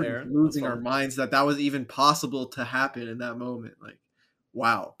we were losing our minds that was even possible to happen in that moment. Like,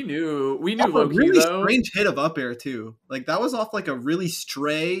 wow. We knew off a really strange hit of up air too. Like that was off like a really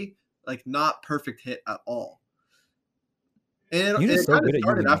stray, like not perfect hit at all. And it kind of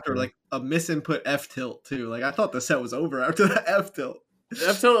started after like a misinput F tilt too. Like I thought the set was over after that F tilt.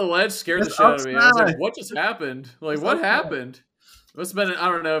 F tilt the ledge scared the shit out of me. I was like, what just happened? Like what happened? It must have been, I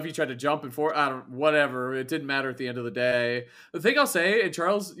don't know if he tried to jump before, whatever. It didn't matter at the end of the day. The thing I'll say, and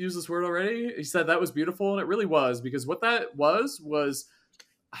Charles used this word already, he said that was beautiful, and it really was, because what that was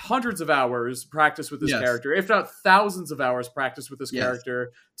hundreds of hours practice with this character, if not thousands of hours practice with this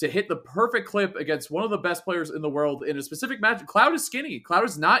character to hit the perfect clip against one of the best players in the world in a specific match. Cloud is skinny. Cloud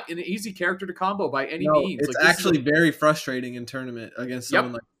is not an easy character to combo by any means. It's like, actually very frustrating in tournament against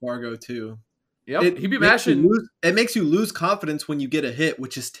someone like Fargo too. Yep, he'd be mashing. It makes you lose confidence when you get a hit,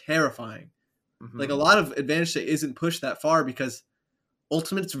 which is terrifying. Mm-hmm. Like a lot of advantage state isn't pushed that far because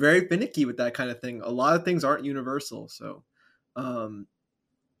Ultimate's very finicky with that kind of thing. A lot of things aren't universal. So,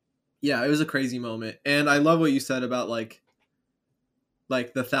 yeah, it was a crazy moment. And I love what you said about like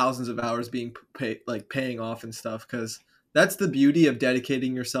the thousands of hours being paying off and stuff, because that's the beauty of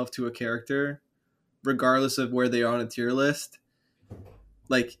dedicating yourself to a character, regardless of where they are on a tier list.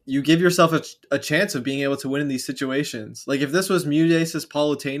 Like, you give yourself a chance of being able to win in these situations. Like, if this was Mudace's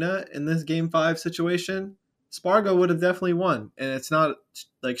Palutena in this Game 5 situation, Spargo would have definitely won. And it's not,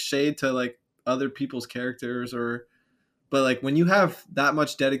 like, shade to, like, other people's characters but, like, when you have that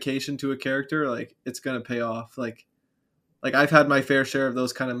much dedication to a character, like, it's going to pay off. Like, I've had my fair share of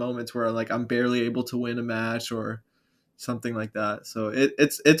those kind of moments where, like, I'm barely able to win a match or something like that. So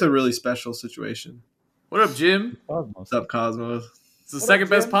it's a really special situation. What up, Jim? What's up, Cosmos? It's the second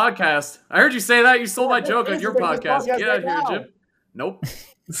best podcast. I heard you say that. You stole my joke on your podcast. Get out of here, Jim. Nope.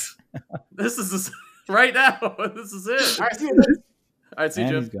 This is right now. This is it. All right, see you. All right, see you,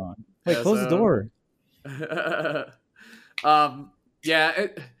 Jim. He's gone. Wait, close the door.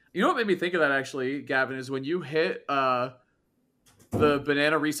 You know what made me think of that actually, Gavin, is when you hit the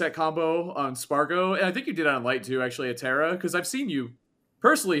banana reset combo on Spargo, and I think you did it on Light too, actually, at Terra, because I've seen you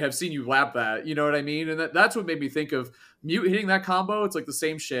lap that, you know what I mean? And that's what made me think of Mute hitting that combo. It's like the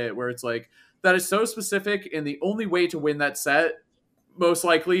same shit where it's like, that is so specific, and the only way to win that set, most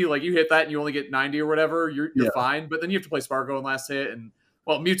likely, like you hit that and you only get 90 or whatever, you're fine. But then you have to play Spargo in last hit, and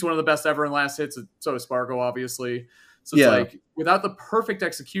well, Mute's one of the best ever in last hits, and so is Spargo, obviously. So it's like, without the perfect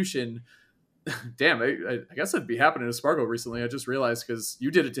execution, damn, I guess it'd be happening to Spargo recently. I just realized, because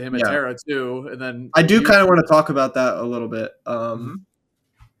you did it to him at Terra too, and then I do kind of want to talk about that a little bit.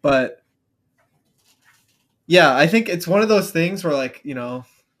 But yeah, I think it's one of those things where, like, you know,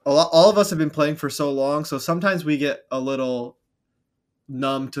 all of us have been playing for so long, so sometimes we get a little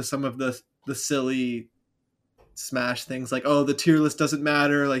numb to some of the silly Smash things, like, oh, the tier list doesn't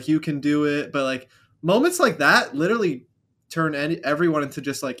matter, like, you can do it. But like moments like that literally turn everyone into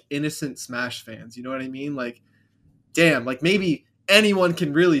just like innocent Smash fans. You know what I mean? Like, damn, like maybe anyone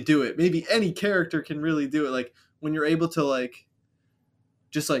can really do it. Maybe any character can really do it. Like when you're able to like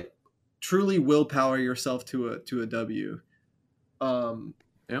just like truly willpower yourself to a W.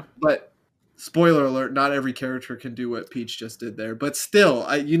 Yeah. But spoiler alert, not every character can do what Peach just did there. But still,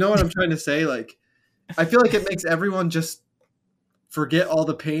 you know what I'm trying to say? Like, I feel like it makes everyone just forget all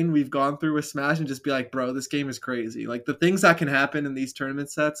the pain we've gone through with Smash and just be like, bro, this game is crazy. Like, the things that can happen in these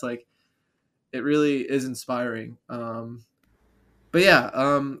tournament sets, like, it really is inspiring. But yeah,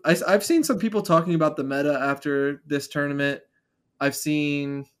 I've seen some people talking about the meta after this tournament. I've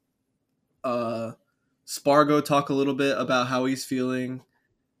seen Spargo talk a little bit about how he's feeling.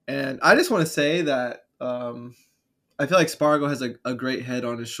 And I just want to say that I feel like Spargo has a great head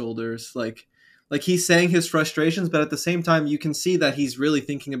on his shoulders. Like he's saying his frustrations, but at the same time, you can see that he's really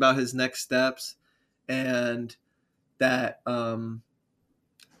thinking about his next steps, and that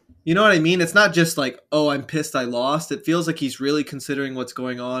you know what I mean? It's not just like, oh, I'm pissed I lost. It feels like he's really considering what's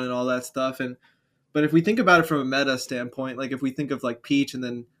going on and all that stuff. But if we think about it from a meta standpoint, like if we think of like Peach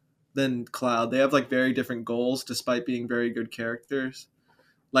and then Cloud, they have like very different goals despite being very good characters.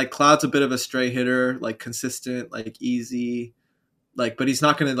 Like Cloud's a bit of a stray hitter, like consistent, like easy, like, but he's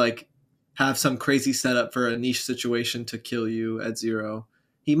not going to like have some crazy setup for a niche situation to kill you at 0.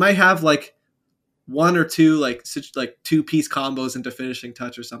 He might have like one or two like 2-piece combos into finishing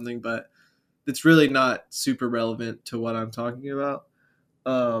touch or something, but it's really not super relevant to what I'm talking about.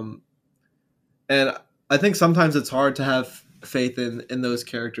 And I think sometimes it's hard to have faith in those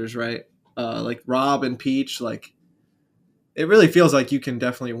characters, right? Like Rob and Peach, like it really feels like you can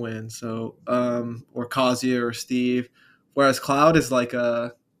definitely win. So, or Kazuya or Steve, whereas Cloud is like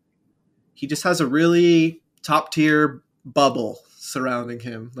he just has a really top tier bubble surrounding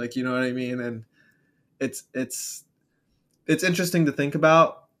him. Like, you know what I mean? And it's interesting to think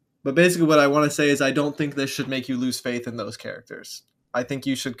about, but basically what I want to say is I don't think this should make you lose faith in those characters. I think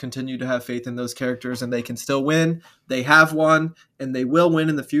you should continue to have faith in those characters, and they can still win. They have won, and they will win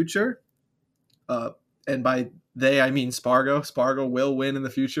in the future. And by they, I mean Spargo. Spargo will win in the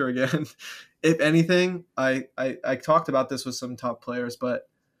future again. If anything, I talked about this with some top players, but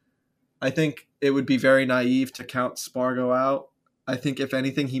I think it would be very naive to count Spargo out. I think if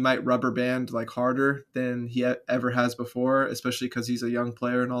anything, he might rubber band like harder than he ever has before, especially because he's a young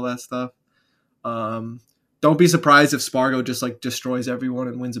player and all that stuff. Don't be surprised if Spargo just like destroys everyone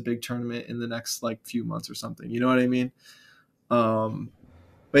and wins a big tournament in the next like few months or something. You know what I mean?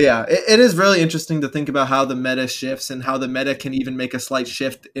 But yeah, it is really interesting to think about how the meta shifts and how the meta can even make a slight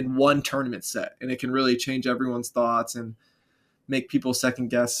shift in one tournament set, and it can really change everyone's thoughts and make people second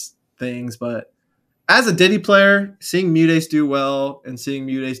guess things. But as a Diddy player, seeing Mutace do well and seeing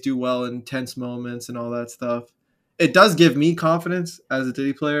Mutace do well in tense moments and all that stuff, it does give me confidence as a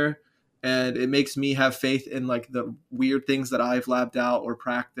Diddy player, and it makes me have faith in like the weird things that I've labbed out or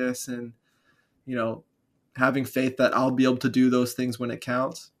practice, and you know, having faith that I'll be able to do those things when it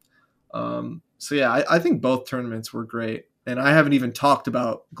counts. So yeah, I think both tournaments were great. And I haven't even talked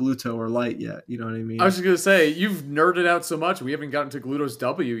about Gluto or Light yet. You know what I mean? I was just going to say, you've nerded out so much. We haven't gotten to Gluto's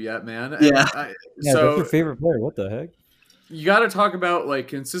W yet, man. And yeah. Yeah, so that's your favorite player. What the heck? You got to talk about like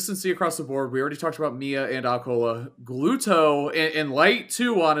consistency across the board. We already talked about Mia and Akola. Gluto and Light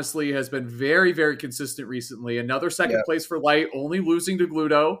too, honestly, has been very, very consistent recently. Another second place for Light, only losing to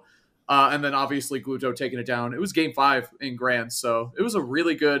Gluto. And then obviously Gluto taking it down. It was game 5 in Grand. So it was a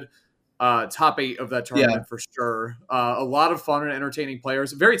really good top 8 of that tournament for sure. A lot of fun and entertaining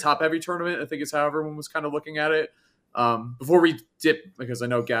players. Very top heavy tournament, I think is how everyone was kind of looking at it. Before we dip, because I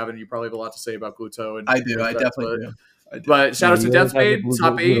know Gavin, you probably have a lot to say about Gluto. And I do. I definitely do. But shout out to Deathspade,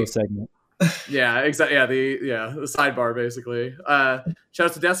 top 8 segment. Yeah, exactly. Yeah, the sidebar basically. Shout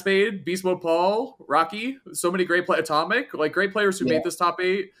out to Deathspade, Beast Mode Paul, Rocky. So many great Atomic, like great players who made this top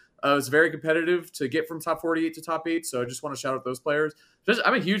 8. It was very competitive to get from top 48 to top 8. So I just want to shout out those players.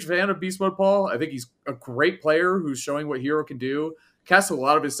 I'm a huge fan of Beast Mode Paul. I think he's a great player who's showing what Hero can do. Cast a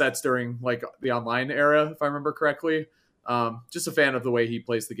lot of his sets during like the online era, if I remember correctly. Just a fan of the way he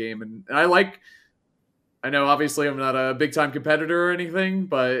plays the game, and I know obviously I'm not a big time competitor or anything,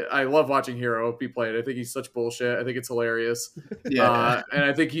 but I love watching Hero be played. I think he's such bullshit. I think it's hilarious. And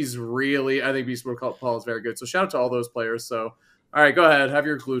I think he's really, I think Beast Mode Paul is very good. So shout out to all those players. So, all right, go ahead. Have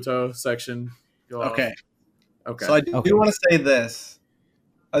your Gluto section. Okay. So I do want to say this.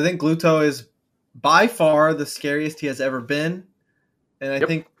 I think Gluto is by far the scariest he has ever been. And I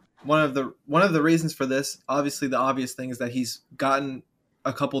think one of the reasons for this, obviously the obvious thing, is that he's gotten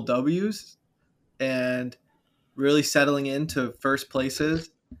a couple W's and really settling into first places.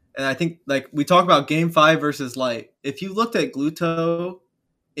 And I think like we talk about game 5 versus Light. If you looked at Gluto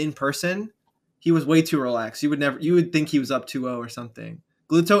in person, he was way too relaxed. You would think he was up 2-0 or something.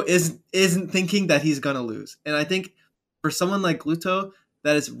 Gluto isn't thinking that he's gonna lose. And I think for someone like Gluto,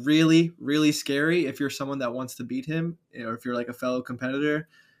 that is really, really scary if you're someone that wants to beat him, or if you're like a fellow competitor,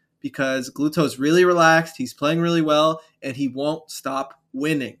 because Gluto's really relaxed, he's playing really well, and he won't stop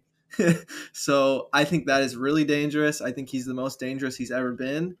winning. So I think that is really dangerous. I think he's the most dangerous he's ever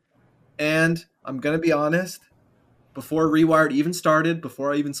been. And I'm going to be honest, before ReWired even started,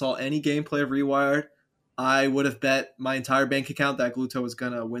 before I even saw any gameplay of ReWired, I would have bet my entire bank account that Gluto was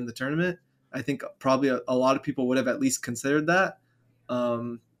going to win the tournament. I think probably a lot of people would have at least considered that.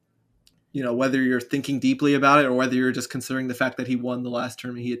 Whether you're thinking deeply about it or whether you're just considering the fact that he won the last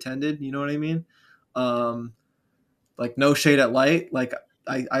tournament he attended, you know what I mean? Like, no shade at Light. Like,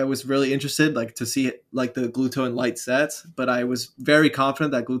 I was really interested, like, to see like the Gluto and Light sets, but I was very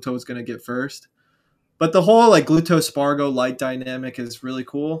confident that Gluto was going to get first. But the whole like Gluto Spargo Light dynamic is really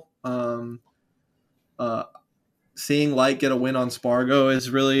cool. Seeing Light get a win on Spargo is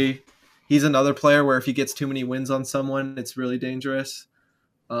really, he's another player where if he gets too many wins on someone, it's really dangerous.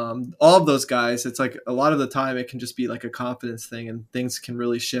 All of those guys, it's like a lot of the time it can just be like a confidence thing, and things can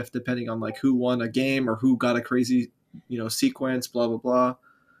really shift depending on like who won a game or who got a crazy, sequence, blah, blah,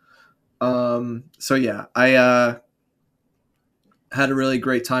 blah. So yeah, I had a really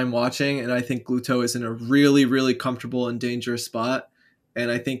great time watching, and I think Gluto is in a really, really comfortable and dangerous spot. And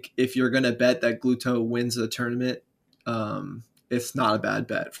I think if you're going to bet that Gluto wins a tournament, it's not a bad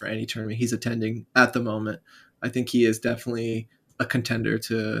bet for any tournament he's attending at the moment. I think he is definitely a contender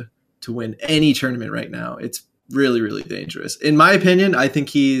to win any tournament right now. It's really, really dangerous. In my opinion, I think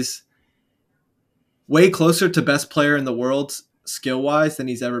he's way closer to best player in the world skill-wise than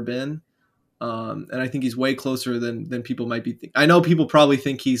he's ever been. And I think he's way closer than people might be thinking. I know people probably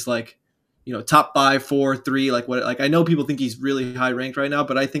think he's like, top 5, 4, 3, like what, like I know people think he's really high ranked right now,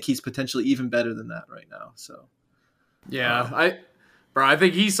 but I think he's potentially even better than that right now. So yeah, I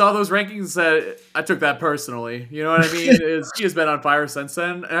think he saw those rankings that I took that personally. You know what I mean? He has been on fire since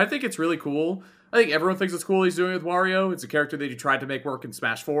then, and I think it's really cool. I think everyone thinks it's cool he's doing with Wario. It's a character that he tried to make work in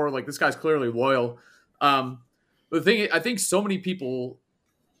Smash 4. Like, this guy's clearly loyal. The thing, I think so many people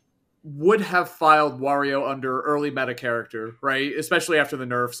would have filed Wario under early meta character, right? Especially after the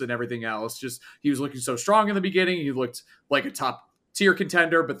nerfs and everything else. Just, he was looking so strong in the beginning. He looked like a top tier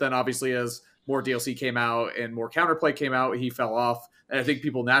contender, but then obviously as more DLC came out and more counterplay came out, he fell off. And I think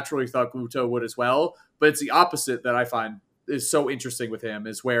people naturally thought Gluto would as well. But it's the opposite that I find is so interesting with him,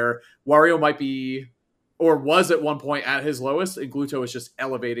 is where Wario might be, or was at one point at his lowest, and Gluto is just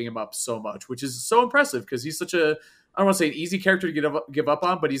elevating him up so much, which is so impressive because he's such a, I don't want to say an easy character to give up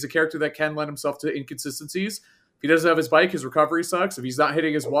on, but he's a character that can lend himself to inconsistencies. If he doesn't have his bike, his recovery sucks. If he's not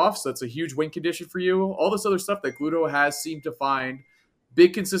hitting his wafts, that's a huge win condition for you. All this other stuff that Gluto has seemed to find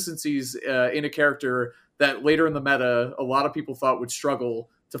big consistencies in a character that later in the meta, a lot of people thought would struggle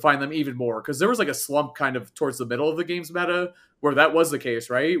to find them even more. Because there was like a slump kind of towards the middle of the game's meta where that was the case,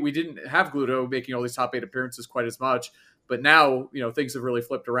 right? We didn't have Gluto making all these top 8 appearances quite as much. But now, things have really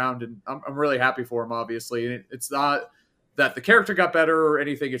flipped around, and I'm really happy for him, obviously. And it's not that the character got better or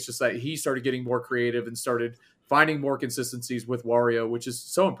anything. It's just that he started getting more creative and started finding more consistencies with Wario, which is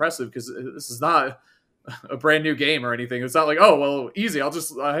so impressive because this is not a brand new game or anything. It's not like, oh, well, easy.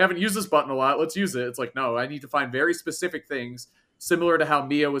 I haven't used this button a lot. Let's use it. It's like, no, I need to find very specific things similar to how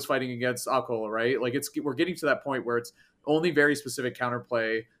Mia was fighting against Akola, right? Like, we're getting to that point where it's only very specific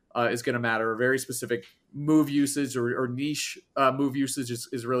counterplay is going to matter. Very specific move usage or niche move usage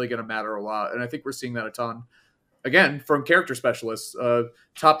is really going to matter a lot. And I think we're seeing that a ton. Again, from character specialists.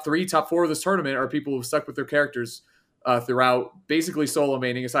 Top 3, top 4 of this tournament are people who've stuck with their characters throughout basically solo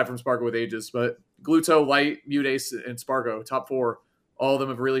maining, aside from Spargo with Aegis. But Gluto, Light, Mutace, and Spargo, top 4. All of them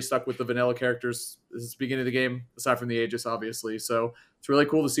have really stuck with the vanilla characters since the beginning of the game, aside from the Aegis, obviously. So it's really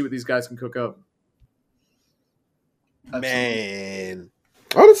cool to see what these guys can cook up. Man.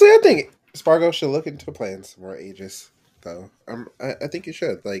 Honestly, I think Spargo should look into playing some more Aegis, though. I think he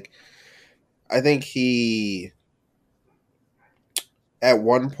should. Like, I think he... At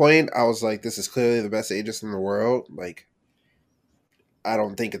one point, I was like, this is clearly the best Aegis in the world. Like, I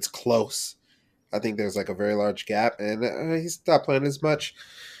don't think it's close. I think there's like a very large gap, and he stopped playing as much.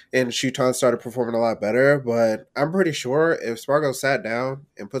 And Shuton started performing a lot better, but I'm pretty sure if Spargo sat down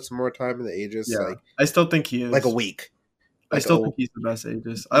and put some more time in the Aegis, I still think he is. Like a week. I still think he's the best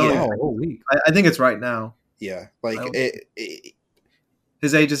Aegis. A whole week. I think it's right now. Yeah, like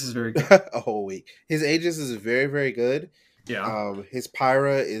his Aegis is very good. A whole week. His Aegis is very, very good. Yeah. His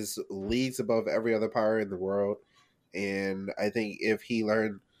Pyra is leagues above every other Pyra in the world, and I think if he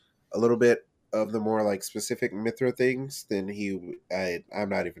learned a little bit of the more like specific Mithra things, then I'm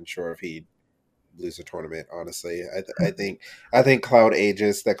not even sure if he'd lose a tournament. Honestly, I think Cloud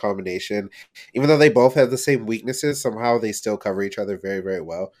Aegis, that combination, even though they both have the same weaknesses, somehow they still cover each other very very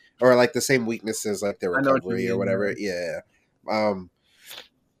well, or like the same weaknesses, like their I know what you recovery or mean, whatever. Yeah.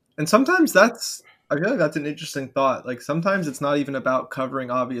 And sometimes I feel like that's an interesting thought. Like sometimes it's not even about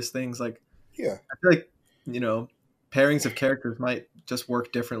covering obvious things. Like Yeah. I feel like, pairings of characters might just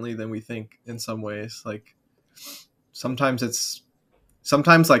work differently than we think in some ways. Like sometimes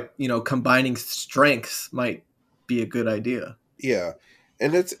like, combining strengths might be a good idea. Yeah,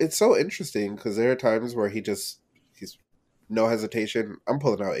 and it's so interesting because there are times where he's no hesitation. I'm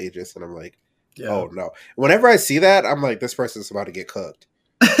pulling out Aegis, and I'm like, Yeah. oh no. Whenever I see that, I'm like, this person's about to get cooked,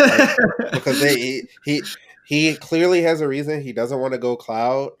 like, because he clearly has a reason he doesn't want to go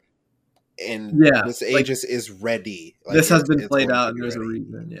Cloud, and Yeah, this Aegis is ready. Like, this has been played going to out, and be there's a ready.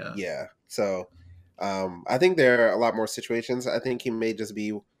 reason. Yeah. Yeah. So, I think there are a lot more situations. I think he may just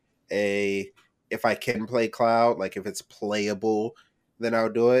be if I can play Cloud, like if it's playable, then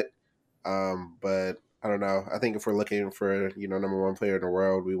I'll do it. But I don't know. I think if we're looking for, number one player in the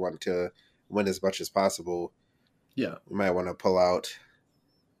world, we want to win as much as possible. Yeah. We might want to pull out,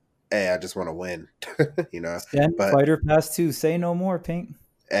 hey, I just want to win, Send But Fighter Pass 2. Say no more, Pink.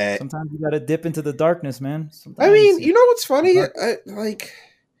 Sometimes you got to dip into the darkness, man. Sometimes, I mean, you know what's funny? Like,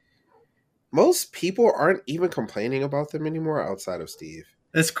 most people aren't even complaining about them anymore outside of Steve.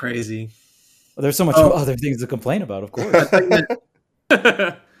 It's crazy. Well, there's so much other things to complain about, of course.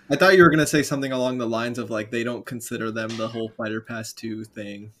 I thought you were gonna say something along the lines of like they don't consider them the whole Fighter Pass 2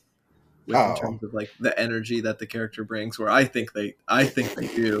 thing, in terms of like the energy that the character brings. Where I think they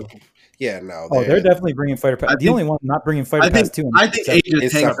do. Yeah, no. They're definitely bringing Fighter Pass. The only one not bringing Fighter Pass 2. I think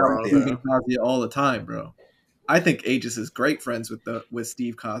Aegis hangs out with yeah. Steve Kazuya all the time, bro. I think Aegis is great friends with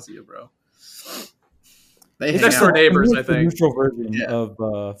Steve Kazuya, bro. They next door neighbors, I think. Neutral version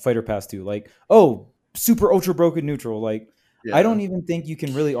of Fighter Pass 2. Like, super ultra broken neutral. Like, I don't even think you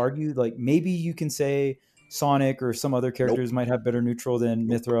can really argue. Like, maybe you can say Sonic or some other characters might have better neutral than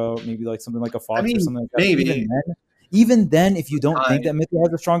Mithra. Maybe like something like a Fox or something like that. Maybe. Even then, if you don't think that Mithra has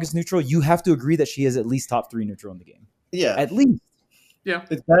the strongest neutral, you have to agree that she is at least top 3 neutral in the game. Yeah, at least. Yeah,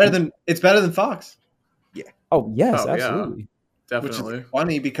 it's better than Fox. Yeah. Oh yes, absolutely. Yeah. Definitely. Which is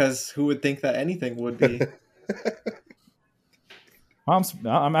funny because who would think that anything would be?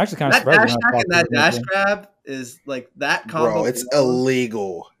 I'm actually kind of surprised. That dash grab is like that combo. Bro, it's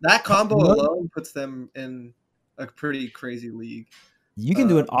illegal. That combo alone puts them in a pretty crazy league. You can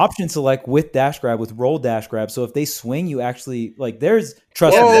do an option select with dash grab, with roll dash grab. So if they swing, you actually like. There's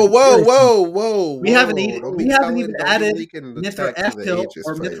trust. Whoa! We haven't even added Mithra F tilt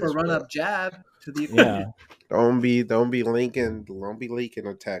or Mithra run up jab to the equation. Don't be leaking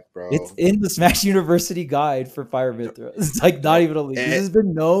attack, bro. It's in the Smash University guide for Fire Mithra. It's like not even a leak. This has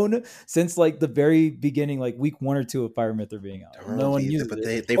been known since like the very beginning, like week 1 or 2 of Fire Mithra being out. No one uses it, but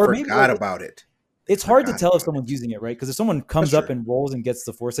they forgot about it. It's hard to tell if someone's using it, right? Because if someone comes up and rolls and gets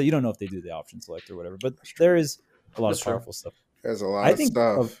the force, you don't know if they do the option select or whatever. But there is a lot of powerful stuff. There's a lot of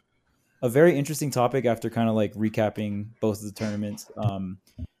stuff. A very interesting topic after kind of like recapping both of the tournaments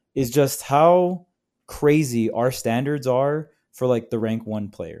is just how crazy our standards are for like the rank 1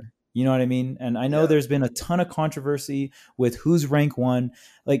 player. You know what I mean? And I know there's been a ton of controversy with who's rank 1.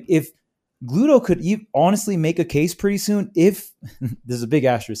 Like if Gluto could honestly make a case pretty soon if there's a big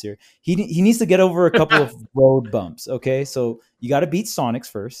asterisk here. He needs to get over a couple of road bumps. Okay, so you got to beat Sonics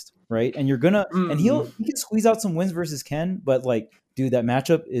first, right? And you're gonna and he can squeeze out some wins versus Ken, but like, dude, that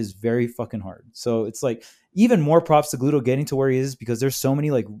matchup is very fucking hard. So it's like even more props to Gluto getting to where he is because there's so many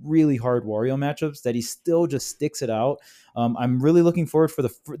like really hard Wario matchups that he still just sticks it out. I'm really looking forward for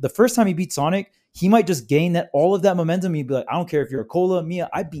the first time he beats Sonic. He might just gain all of that momentum. He'd be like, I don't care if you're a Cola, Mia,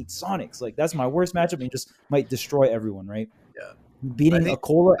 I beat Sonics. Like, that's my worst matchup. And he just might destroy everyone, right? Yeah. Beating a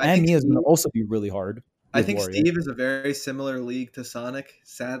Cola and Mia is going to also be really hard. I think Wario. Steve is a very similar league to Sonic,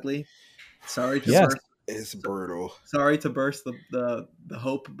 sadly. Sorry to burst. It's brutal. Sorry to burst the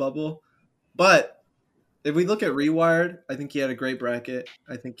hope bubble. But if we look at ReWired, I think he had a great bracket.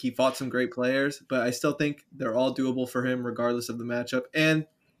 I think he fought some great players. But I still think they're all doable for him regardless of the matchup. And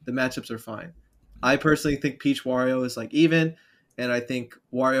the matchups are fine. I personally think Peach Wario is like even, and I think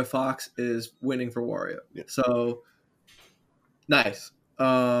Wario Fox is winning for Wario. Yeah. So nice.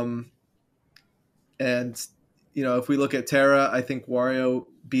 And if we look at Terra, I think Wario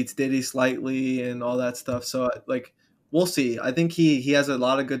beats Diddy slightly and all that stuff. So like we'll see. I think he has a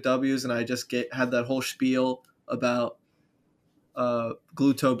lot of good W's, and I just had that whole spiel about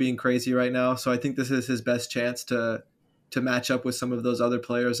Gluto being crazy right now. So I think this is his best chance to match up with some of those other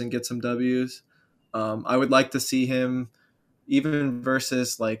players and get some W's. I would like to see him even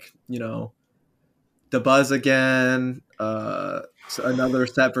versus like, Buzz again. So another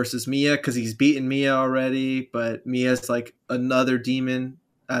set versus Mia because he's beaten Mia already, but Mia's like another demon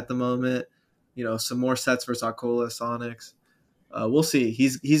at the moment. Some more sets versus Aquila, Sonics. We'll see.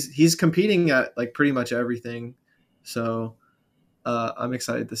 He's competing at like pretty much everything, so I'm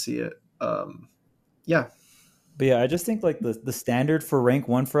excited to see it. Yeah. But yeah, I just think like the standard for rank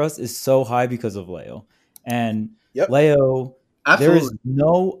 1 for us is so high because of Leo. And Leo, Absolutely. there is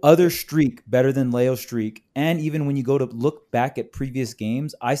no other streak better than Leo's streak. And even when you go to look back at previous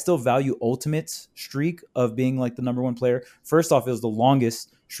games, I still value Ultimate's streak of being like the number 1 player. First off, it was the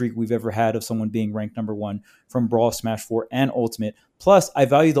longest streak we've ever had of someone being ranked number 1 from Brawl, Smash 4, and Ultimate. Plus, I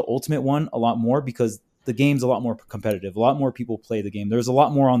value the Ultimate one a lot more because the game's a lot more competitive. A lot more people play the game. There's a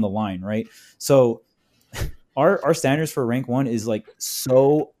lot more on the line, right? So our standards for rank 1 is like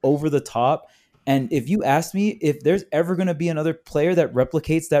so over the top. And if you ask me if there's ever going to be another player that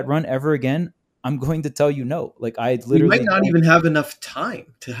replicates that run ever again, I'm going to tell you no. Like I literally might not even have enough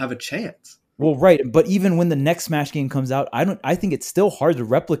time to have a chance. Well, right, but even when the next Smash game comes out, I think it's still hard to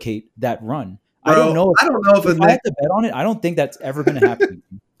replicate that run. Bro, I don't know if I have to bet on it. I don't think that's ever going to happen.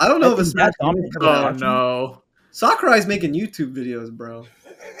 I don't know if it's that dominant. Oh no, Sakurai's making YouTube videos, bro.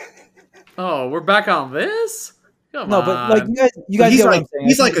 Oh, we're back on this? Come on. But like you guys get what I'm saying.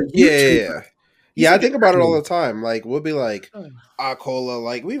 He's like a YouTuber. Yeah, I think about it all the time. Like, we'll be like, Aquila,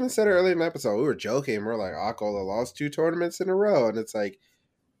 like, we even said it earlier in the episode. We were joking. We're like, Aquila lost 2 tournaments in a row. And it's like,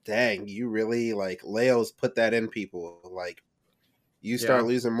 dang, you really, like, Leo's put that in people. Like, you start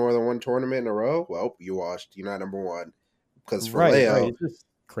losing more than 1 tournament in a row, well, you washed. You're not number 1. Because for Leo, it's just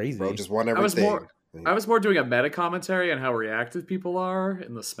crazy. Bro just won everything. I was more doing a meta commentary on how reactive people are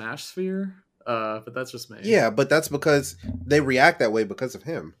in the Smash sphere. But that's just me. Yeah, but that's because they react that way because of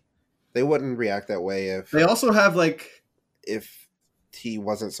him. They wouldn't react that way if they also have like if he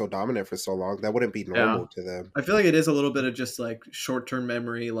wasn't so dominant for so long. That wouldn't be normal to them. I feel like it is a little bit of just like short-term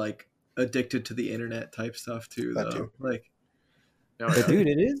memory, like addicted to the internet type stuff too. That though. too. Like, but dude,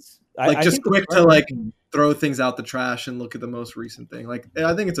 it is like I just think quick to like throw things out the trash and look at the most recent thing. Like,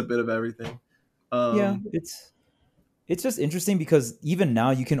 I think it's a bit of everything. Yeah, it's just interesting because even now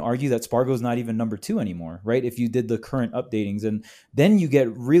you can argue that Spargo's not even number 2 anymore, right? If you did the current updatings, and then you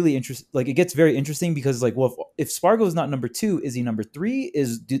get really interesting. Like it gets very interesting because like, well, if Spargo's not number 2, is he number 3?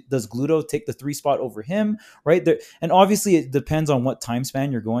 Does Gluto take the 3 spot over him, right? And obviously it depends on what time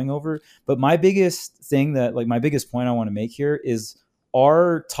span you're going over. But my biggest thing my biggest point I want to make here is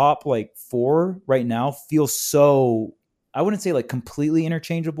our top like 4 right now feels so. I wouldn't say like completely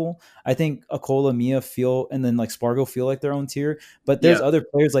interchangeable. I think Akola, Mia and then like Spargo feel like their own tier. But there's other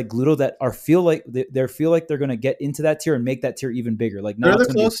players like Gluto that feel like they're going to get into that tier and make that tier even bigger. Like now it's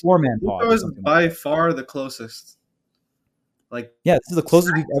going to be 4-man pod. Gluto is by far the closest. Like this is the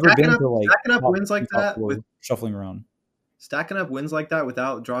closest we've ever been to like stacking up wins like that with shuffling around. Stacking up wins like that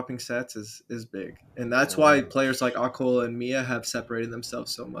without dropping sets is big, and that's why players like Akola and Mia have separated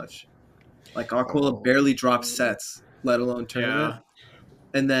themselves so much. Like Akola barely drops sets, let alone tournament.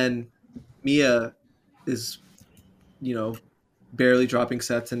 And then Mia is, barely dropping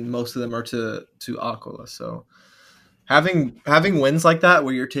sets, and most of them are to Aquila. So having wins like that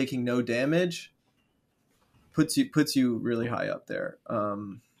where you're taking no damage puts you really high up there.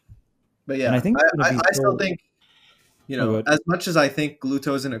 But yeah, and I still think, as much as I think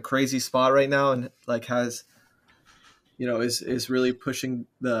Gluto's in a crazy spot right now and like has, is really pushing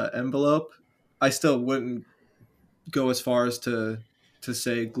the envelope, I still wouldn't go as far as to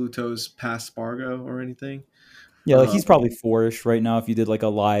say Gluto's past Spargo or anything. Yeah, like he's probably 4-ish right now if you did like a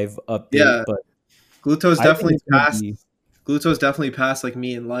live update. Yeah, but Gluto's definitely past. Gluto's definitely past like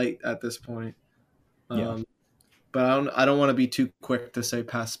me and Light at this point. But I don't want to be too quick to say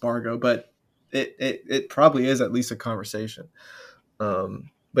past Spargo, but it probably is at least a conversation. But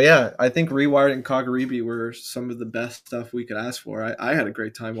yeah, I think ReWired and Kagaribi were some of the best stuff we could ask for. I had a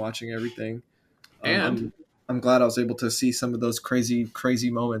great time watching everything. And I'm glad I was able to see some of those crazy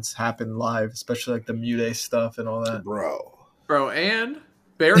moments happen live, especially like the Mute stuff and all that. Bro, and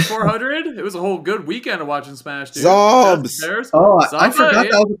Bears 400. It was a whole good weekend of watching Smash, dude. Zombs. I forgot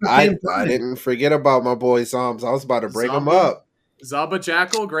that was I didn't forget about my boy Zombs. I was about to break him up. Zaba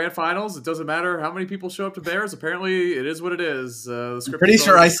Jackal Grand Finals. It doesn't matter how many people show up to Bears. Apparently, it is what it is. I'm pretty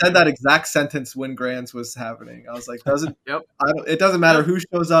sure I said that exact sentence when Grands was happening. I was like, it doesn't matter who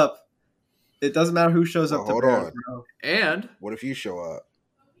shows up. It doesn't matter who shows up to Bears. Bro. And what if you show up?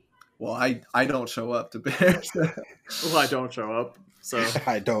 Well, I don't show up to Bears. Well, I don't show up. So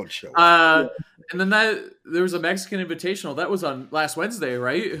I don't show. And then there was a Mexican Invitational that was on last Wednesday,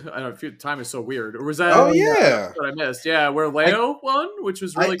 right? I don't know. Time is so weird. Or was that? Oh yeah, that I missed. Yeah, where Leo won, which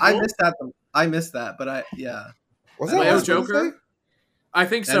was really cool. I missed that, but was that Leo last Joker? Wednesday? I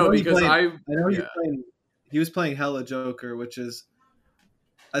think so because I know he was playing hella Joker, which is,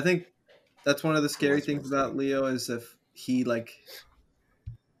 I think that's one of the scary things about Leo is if he like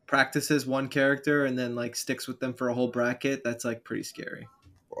practices one character and then like sticks with them for a whole bracket. That's like pretty scary.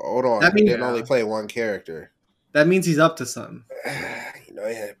 Hold on, he didn't only play one character. That means he's up to something. He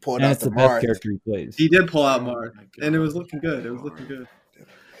pulled and out it's the best Mark. character he plays. He did pull out Mark, and it was looking good.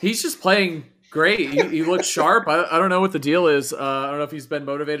 He's just playing great. He looks sharp. I don't know what the deal is. I don't know if he's been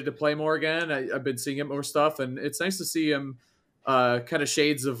motivated to play more again. I've been seeing him more stuff, and it's nice to see him kind of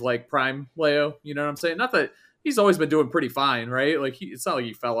shades of like prime Leo. You know what I'm saying? Not that he's always been doing pretty fine, right? Like it's not like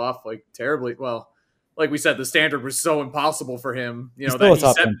he fell off like terribly. Well, like we said, the standard was so impossible for him. You know, he's still a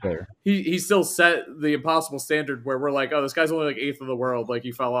top 10 player. He still set the impossible standard where we're like, oh, this guy's only like 8th in the world. Like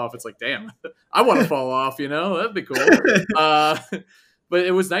he fell off. It's like, damn, I want to fall off. You know, that'd be cool. But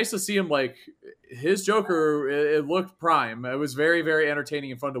it was nice to see him like his Joker. It looked prime. It was very, very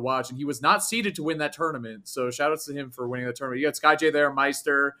entertaining and fun to watch. And he was not seeded to win that tournament. So shout outs to him for winning the tournament. You got Sky J there,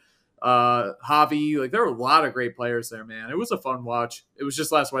 Meister, Javi. Like there were a lot of great players there, man. It was a fun watch. It was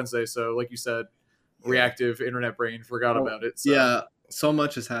just last Wednesday. So like you said, reactive internet brain forgot about it. So. Yeah, so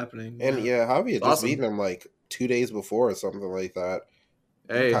much is happening. And Javi had just beaten him like 2 days before or something like that.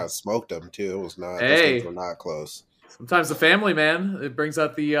 He kind of smoked him too. It was not. Those games were not close. Sometimes the family, man, it brings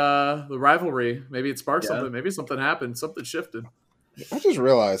out the rivalry. Maybe it sparked something. Maybe something happened. Something shifted. I just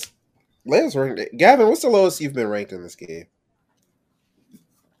realized Leo's ranked. Gavin, what's the lowest you've been ranked in this game?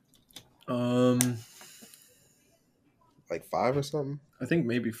 Like 5 or something. I think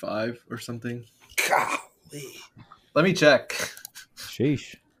maybe 5 or something. Golly. Let me check.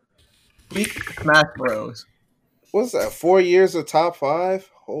 Sheesh. Smash Bros. What's that? 4 years of top 5?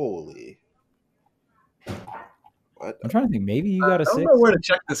 Holy. What? I'm trying to think. Maybe you got a 6. I don't know where to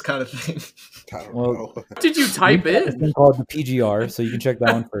check this kind of thing. I don't know. Did you type it? It's been called the PGR, so you can check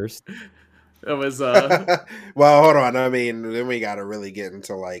that one first. It was. Well, hold on. I mean, then we got to really get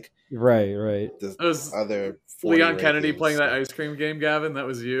into like right. The was other Leon Kennedy playing that ice cream game. Gavin, that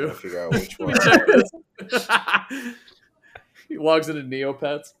was you. I figure out which one. He logs into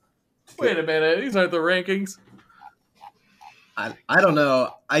Neopets. Wait a minute, these aren't the rankings. I don't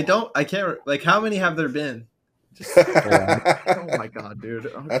know. I can't. Like, how many have there been? Oh my god, dude.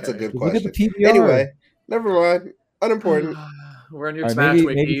 Okay. That's a good Look at question. the PBR. Anyway, never mind. Unimportant. We're on your Right, Smash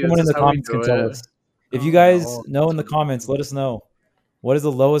Wiki. maybe someone in the comments can tell us. If you guys know in the comments, let us know. What is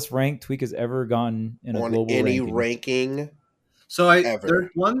the lowest rank Tweek has ever gotten in a global any ranking? So there's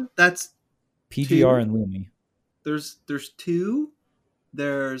one that's PGR 2. and Lumi. There's 2.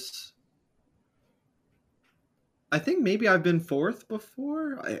 There's, I think maybe I've been 4th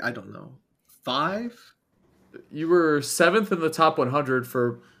before. I don't know. 5. You were 7th in the top 100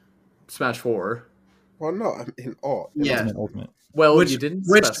 for Smash 4. Well, no, I mean, Ultimate. Well, you didn't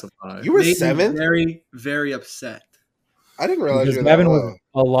specify. You were 7th? Very, very upset. I didn't realize because you were Gavin that was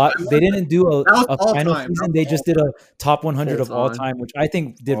low. a lot. They didn't do a final time. season. They just did a top 100 of all time. time, which I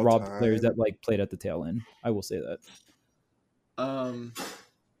think did All rob time. players that like played at the tail end. I will say that.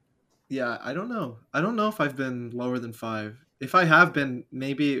 Yeah, I don't know. I don't know if I've been lower than 5. If I have been,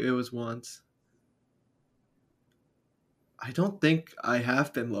 maybe it was once. I don't think I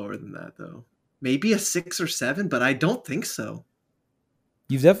have been lower than that though. Maybe a 6 or 7, but I don't think so.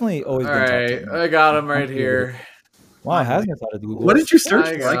 You've definitely always All been right, top 10. I got him right here. Wow, hasn't thought of Google. What did you search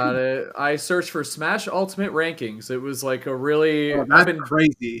I for? got it. I searched for Smash Ultimate Rankings. It was like a really. That's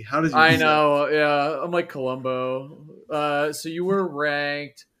crazy. How did you? I know. Yeah, I'm like Columbo. So you were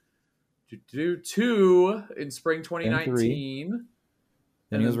ranked 2 in spring 2019.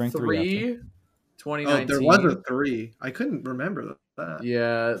 Then he was ranked 3 2019. Oh, there was a 3. I couldn't remember that.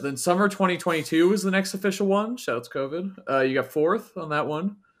 Yeah. Then summer 2022 was the next official one. Shout out to COVID. You got 4th on that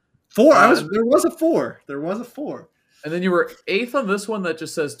one. 4. There was a 4. There was a 4. And then you were 8th on this one that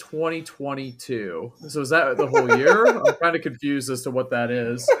just says 2022. So is that the whole year? I'm kind of confused as to what that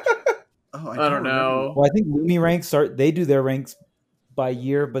is. Oh, I don't know. Well, I think Lumi ranks they do their ranks by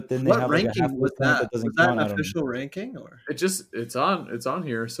year, but then they What have like a ranking half was that that? doesn't Was that count. an I don't know. official ranking or? It's on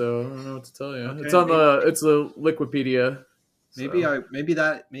here, so I don't know what to tell you. Okay, it's on it's the Liquipedia. So. Maybe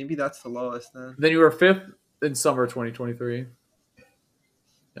that's the lowest then. Then you were 5th in summer 2023.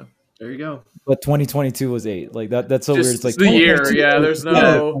 Yeah. There you go. But 2022 was 8. Like that's so Just weird. It's like the year, 2022 yeah. There's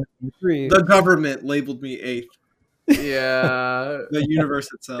no. The government labeled me 8th. Yeah. The universe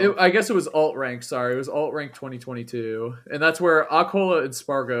itself. I guess it was alt rank. Sorry, it was alt rank 2022, and that's where Akola and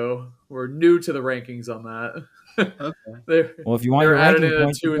Spargo were new to the rankings on that. Okay. Well, if you want your added ranking in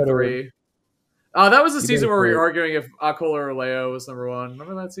points, 2 and 3. That was the You season better where we play were it. arguing if Akola or Leo was number 1.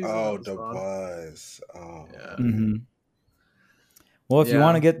 Remember that season? Oh, That the was fun. buzz. Oh. Yeah. Mm-hmm. Well, if you Yeah.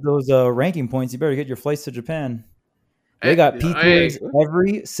 want to get those ranking points, you better get your flights to Japan. They got P tiers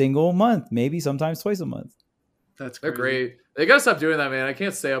every single month, maybe sometimes twice a month. That's They're crazy. great. They gotta stop doing that, man. I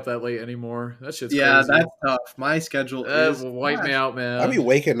can't stay up that late anymore. That shit's Yeah, crazy. that's tough. My schedule That is will wipe me out, man. I be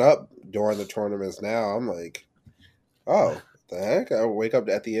waking up during the tournaments now. I'm like, oh, what the heck? I wake up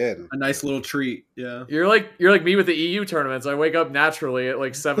at the end. a nice little treat. Yeah. You're like me with the EU tournaments. I wake up naturally at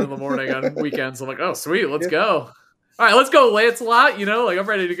like 7 in the morning on weekends. I'm like, oh sweet, let's go. All right, let's go, Lancelot. You know, like I'm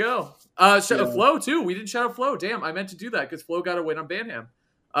ready to go. Flo too. We didn't shout out Flo. Damn, I meant to do that because Flo got a win on Banham.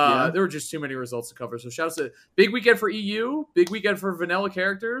 There were just too many results to cover. So shout out to big weekend for EU, big weekend for vanilla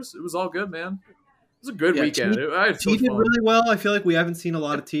characters. It was all good, man. It was a good weekend. T did really well. I feel like we haven't seen a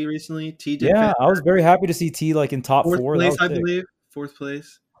lot of T recently. T did. Yeah, I was very happy to see T like in top 4. Place, I believe. 4th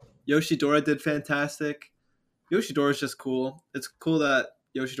place. Yoshidora did fantastic. Yoshidora is just cool. It's cool that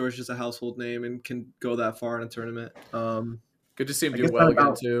Yoshidora is just a household name and can go that far in a tournament. Good to see him do well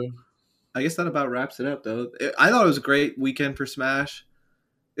again too. I guess that about wraps it up, though. I thought it was a great weekend for Smash.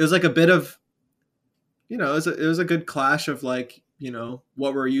 It was like a bit of, it was a good clash of like,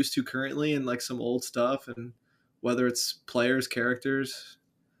 what we're used to currently and like some old stuff, and whether it's players, characters,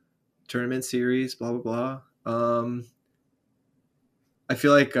 tournament series, blah blah blah. I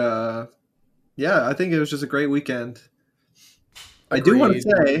feel like, I think it was just a great weekend. Agreed. I do want to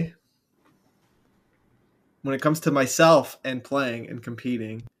say, when it comes to myself and playing and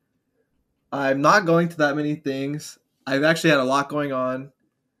competing, I'm not going to that many things. I've actually had a lot going on.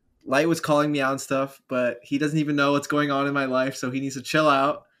 Light was calling me out and stuff, but he doesn't even know what's going on in my life, so he needs to chill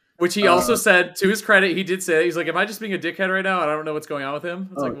out. Which he also said, to his credit, he did say, he's like, am I just being a dickhead right now? I don't know what's going on with him.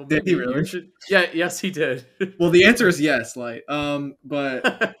 It's like, well, did he really? Yes, he did. Well, the answer is yes, Light.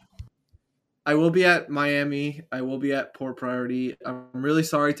 But I will be at Miami. I will be at Port Priority. I'm really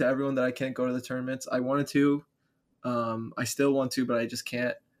sorry to everyone that I can't go to the tournaments. I wanted to. I still want to, but I just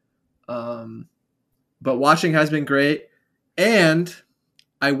can't. But watching has been great. And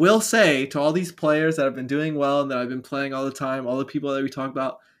I will say to all these players that have been doing well and that I've been playing all the time, all the people that we talk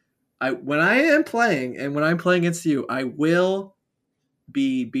about, when I am playing and when I'm playing against you, I will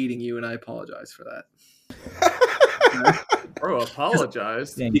be beating you, and I apologize for that. Bro,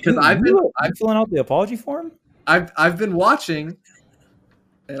 apologize. Because I'm filling out the apology form? I've been watching,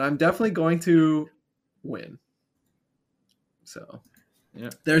 and I'm definitely going to win. So yeah,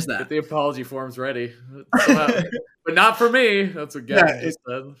 there's that. Get the apology forms ready. But not for me. That's what Gavin just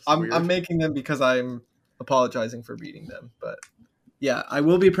said. I'm making them because I'm apologizing for beating them. But yeah, I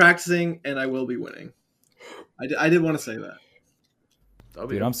will be practicing and I will be winning. I did want to say that.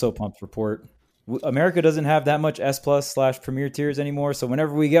 Dude, I'm so pumped for Port. America doesn't have that much S+/Premier tiers anymore, so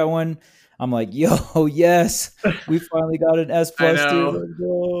whenever we get one, I'm like, yo, yes, we finally got an S+ tier. Let's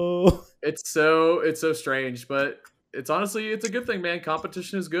go. It's so strange, but it's honestly a good thing, man.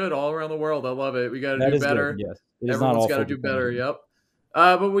 Competition is good all around the world. I love it. We got to do better. Good, yes. Everyone's got to do better. Yep.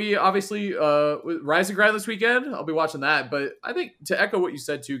 But we obviously Rise and Grind this weekend. I'll be watching that. But I think to echo what you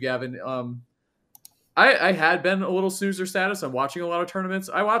said too, Gavin. I had been a little snoozer status. I'm watching a lot of tournaments.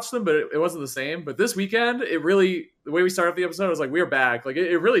 I watched them, but it wasn't the same. But this weekend, it really, the way we started the episode, I was like, we're back. Like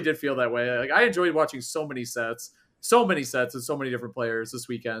it really did feel that way. Like I enjoyed watching so many sets and so many different players this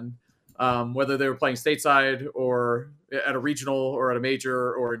weekend. Whether they were playing stateside or at a regional or at a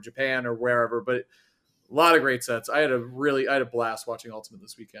major or in Japan or wherever, but a lot of great sets. I had a blast watching Ultimate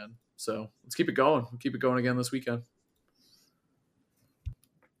this weekend. So let's keep it going. We'll keep it going again this weekend.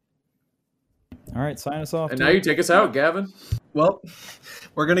 All right, sign us off. And now you take us out, Gavin. Well,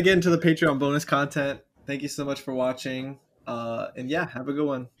 we're going to get into the Patreon bonus content. Thank you so much for watching. And yeah, have a good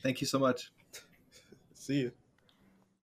one. Thank you so much. See you.